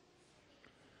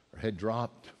 Her head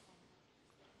dropped.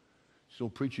 She said, oh,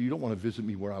 preacher, you don't want to visit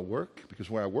me where I work, because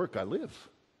where I work, I live.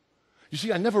 You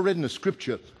see, I never read in the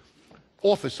scripture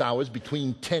office hours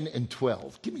between 10 and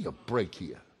 12. Give me a break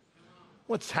here.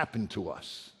 What's happened to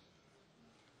us?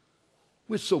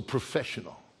 We're so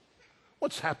professional.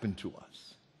 What's happened to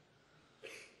us?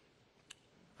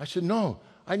 I said, no,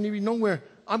 I need to know where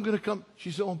I'm going to come.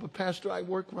 She said, oh, but Pastor, I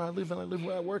work where I live and I live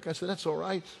where I work. I said, that's all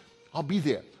right. I'll be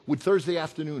there. Would Thursday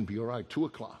afternoon be all right? 2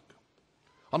 o'clock.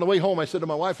 On the way home, I said to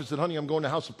my wife, I said, honey, I'm going to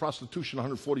House of Prostitution,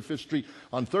 145th Street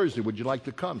on Thursday. Would you like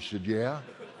to come? She said, yeah.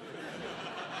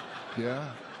 Yeah.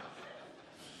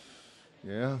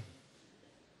 Yeah.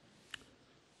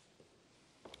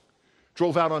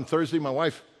 Drove out on Thursday. My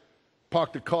wife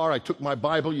parked the car. I took my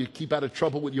Bible. You keep out of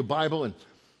trouble with your Bible. And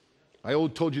I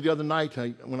told you the other night,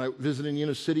 when I visit in the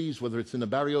inner cities, whether it's in the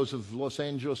barrios of Los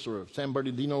Angeles or San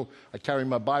Bernardino, I carry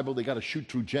my Bible. They got to shoot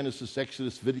through Genesis,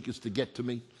 Exodus, Leviticus to get to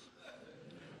me.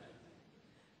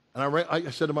 And I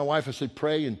said to my wife, I said,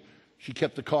 pray. And she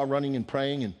kept the car running and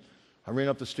praying. And I ran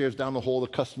up the stairs, down the hall. The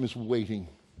customers were waiting.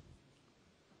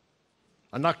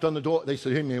 I knocked on the door. They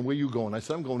said, hey, man, where you going? I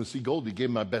said, I'm going to see Goldie. Gave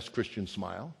him my best Christian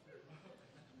smile.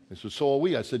 He said, so are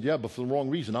we. I said, yeah, but for the wrong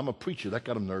reason. I'm a preacher. That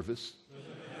got him nervous.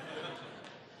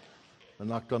 I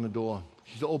knocked on the door.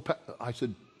 She said, I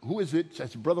said, who is it? I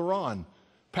said, Brother Ron,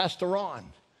 Pastor Ron.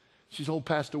 She said,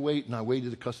 Pastor, wait. And I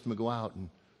waited the customer to go out.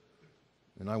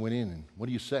 And I went in, and what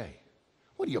do you say?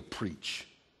 What do you preach?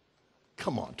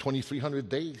 Come on, 2,300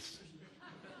 days?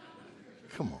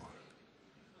 Come on.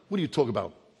 What do you talk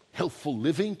about? Healthful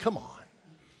living? Come on.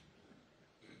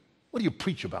 What do you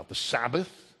preach about? The Sabbath?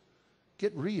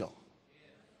 Get real.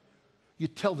 You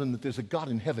tell them that there's a God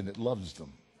in heaven that loves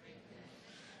them.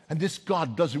 And this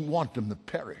God doesn't want them to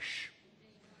perish.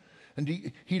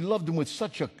 And he loved them with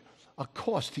such a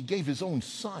cost. He gave his own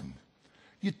son.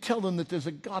 You tell them that there's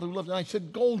a God who loves them. And I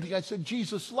said, Goldie, I said,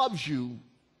 Jesus loves you.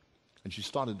 And she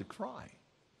started to cry.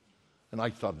 And I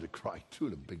started to cry too,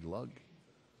 the big lug.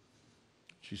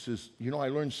 She says, you know, I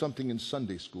learned something in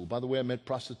Sunday school. By the way, I met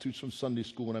prostitutes from Sunday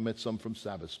school and I met some from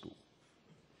Sabbath school.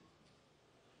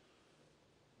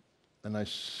 And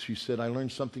she said, I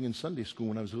learned something in Sunday school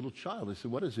when I was a little child. I said,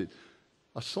 what is it?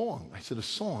 A song. I said, a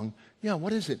song? Yeah,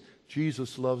 what is it?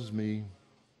 Jesus loves me.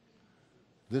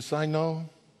 This I know,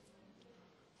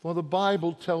 for the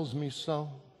Bible tells me so.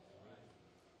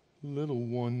 Little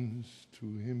ones to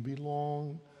him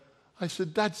belong. I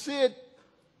said, that's it.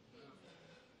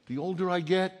 The older I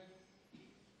get,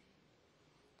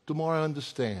 the more I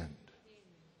understand.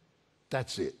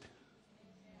 That's it.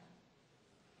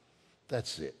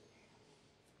 That's it.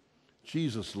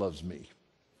 Jesus loves me.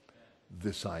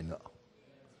 This I know.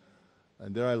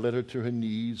 And there I led her to her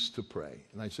knees to pray.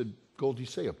 And I said, Goldie,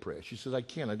 say a prayer. She said, I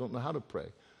can't. I don't know how to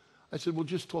pray. I said, well,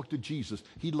 just talk to Jesus.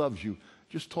 He loves you.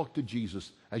 Just talk to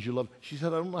Jesus as you love. She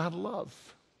said, I don't know how to love.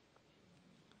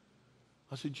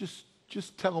 I said,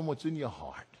 just tell him what's in your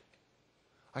heart.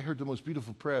 I heard the most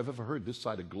beautiful prayer I've ever heard this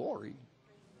side of glory.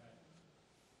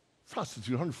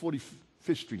 Prostitute,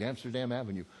 145th Street, Amsterdam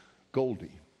Avenue,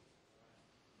 Goldie.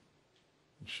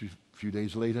 A few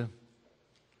days later,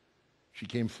 she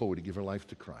came forward to give her life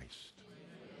to Christ.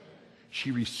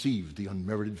 She received the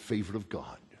unmerited favor of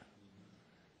God.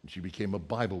 And she became a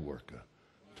Bible worker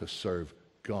to serve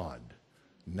God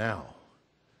now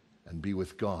and be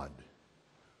with God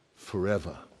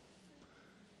forever.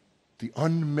 The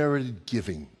unmerited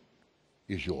giving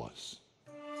is yours.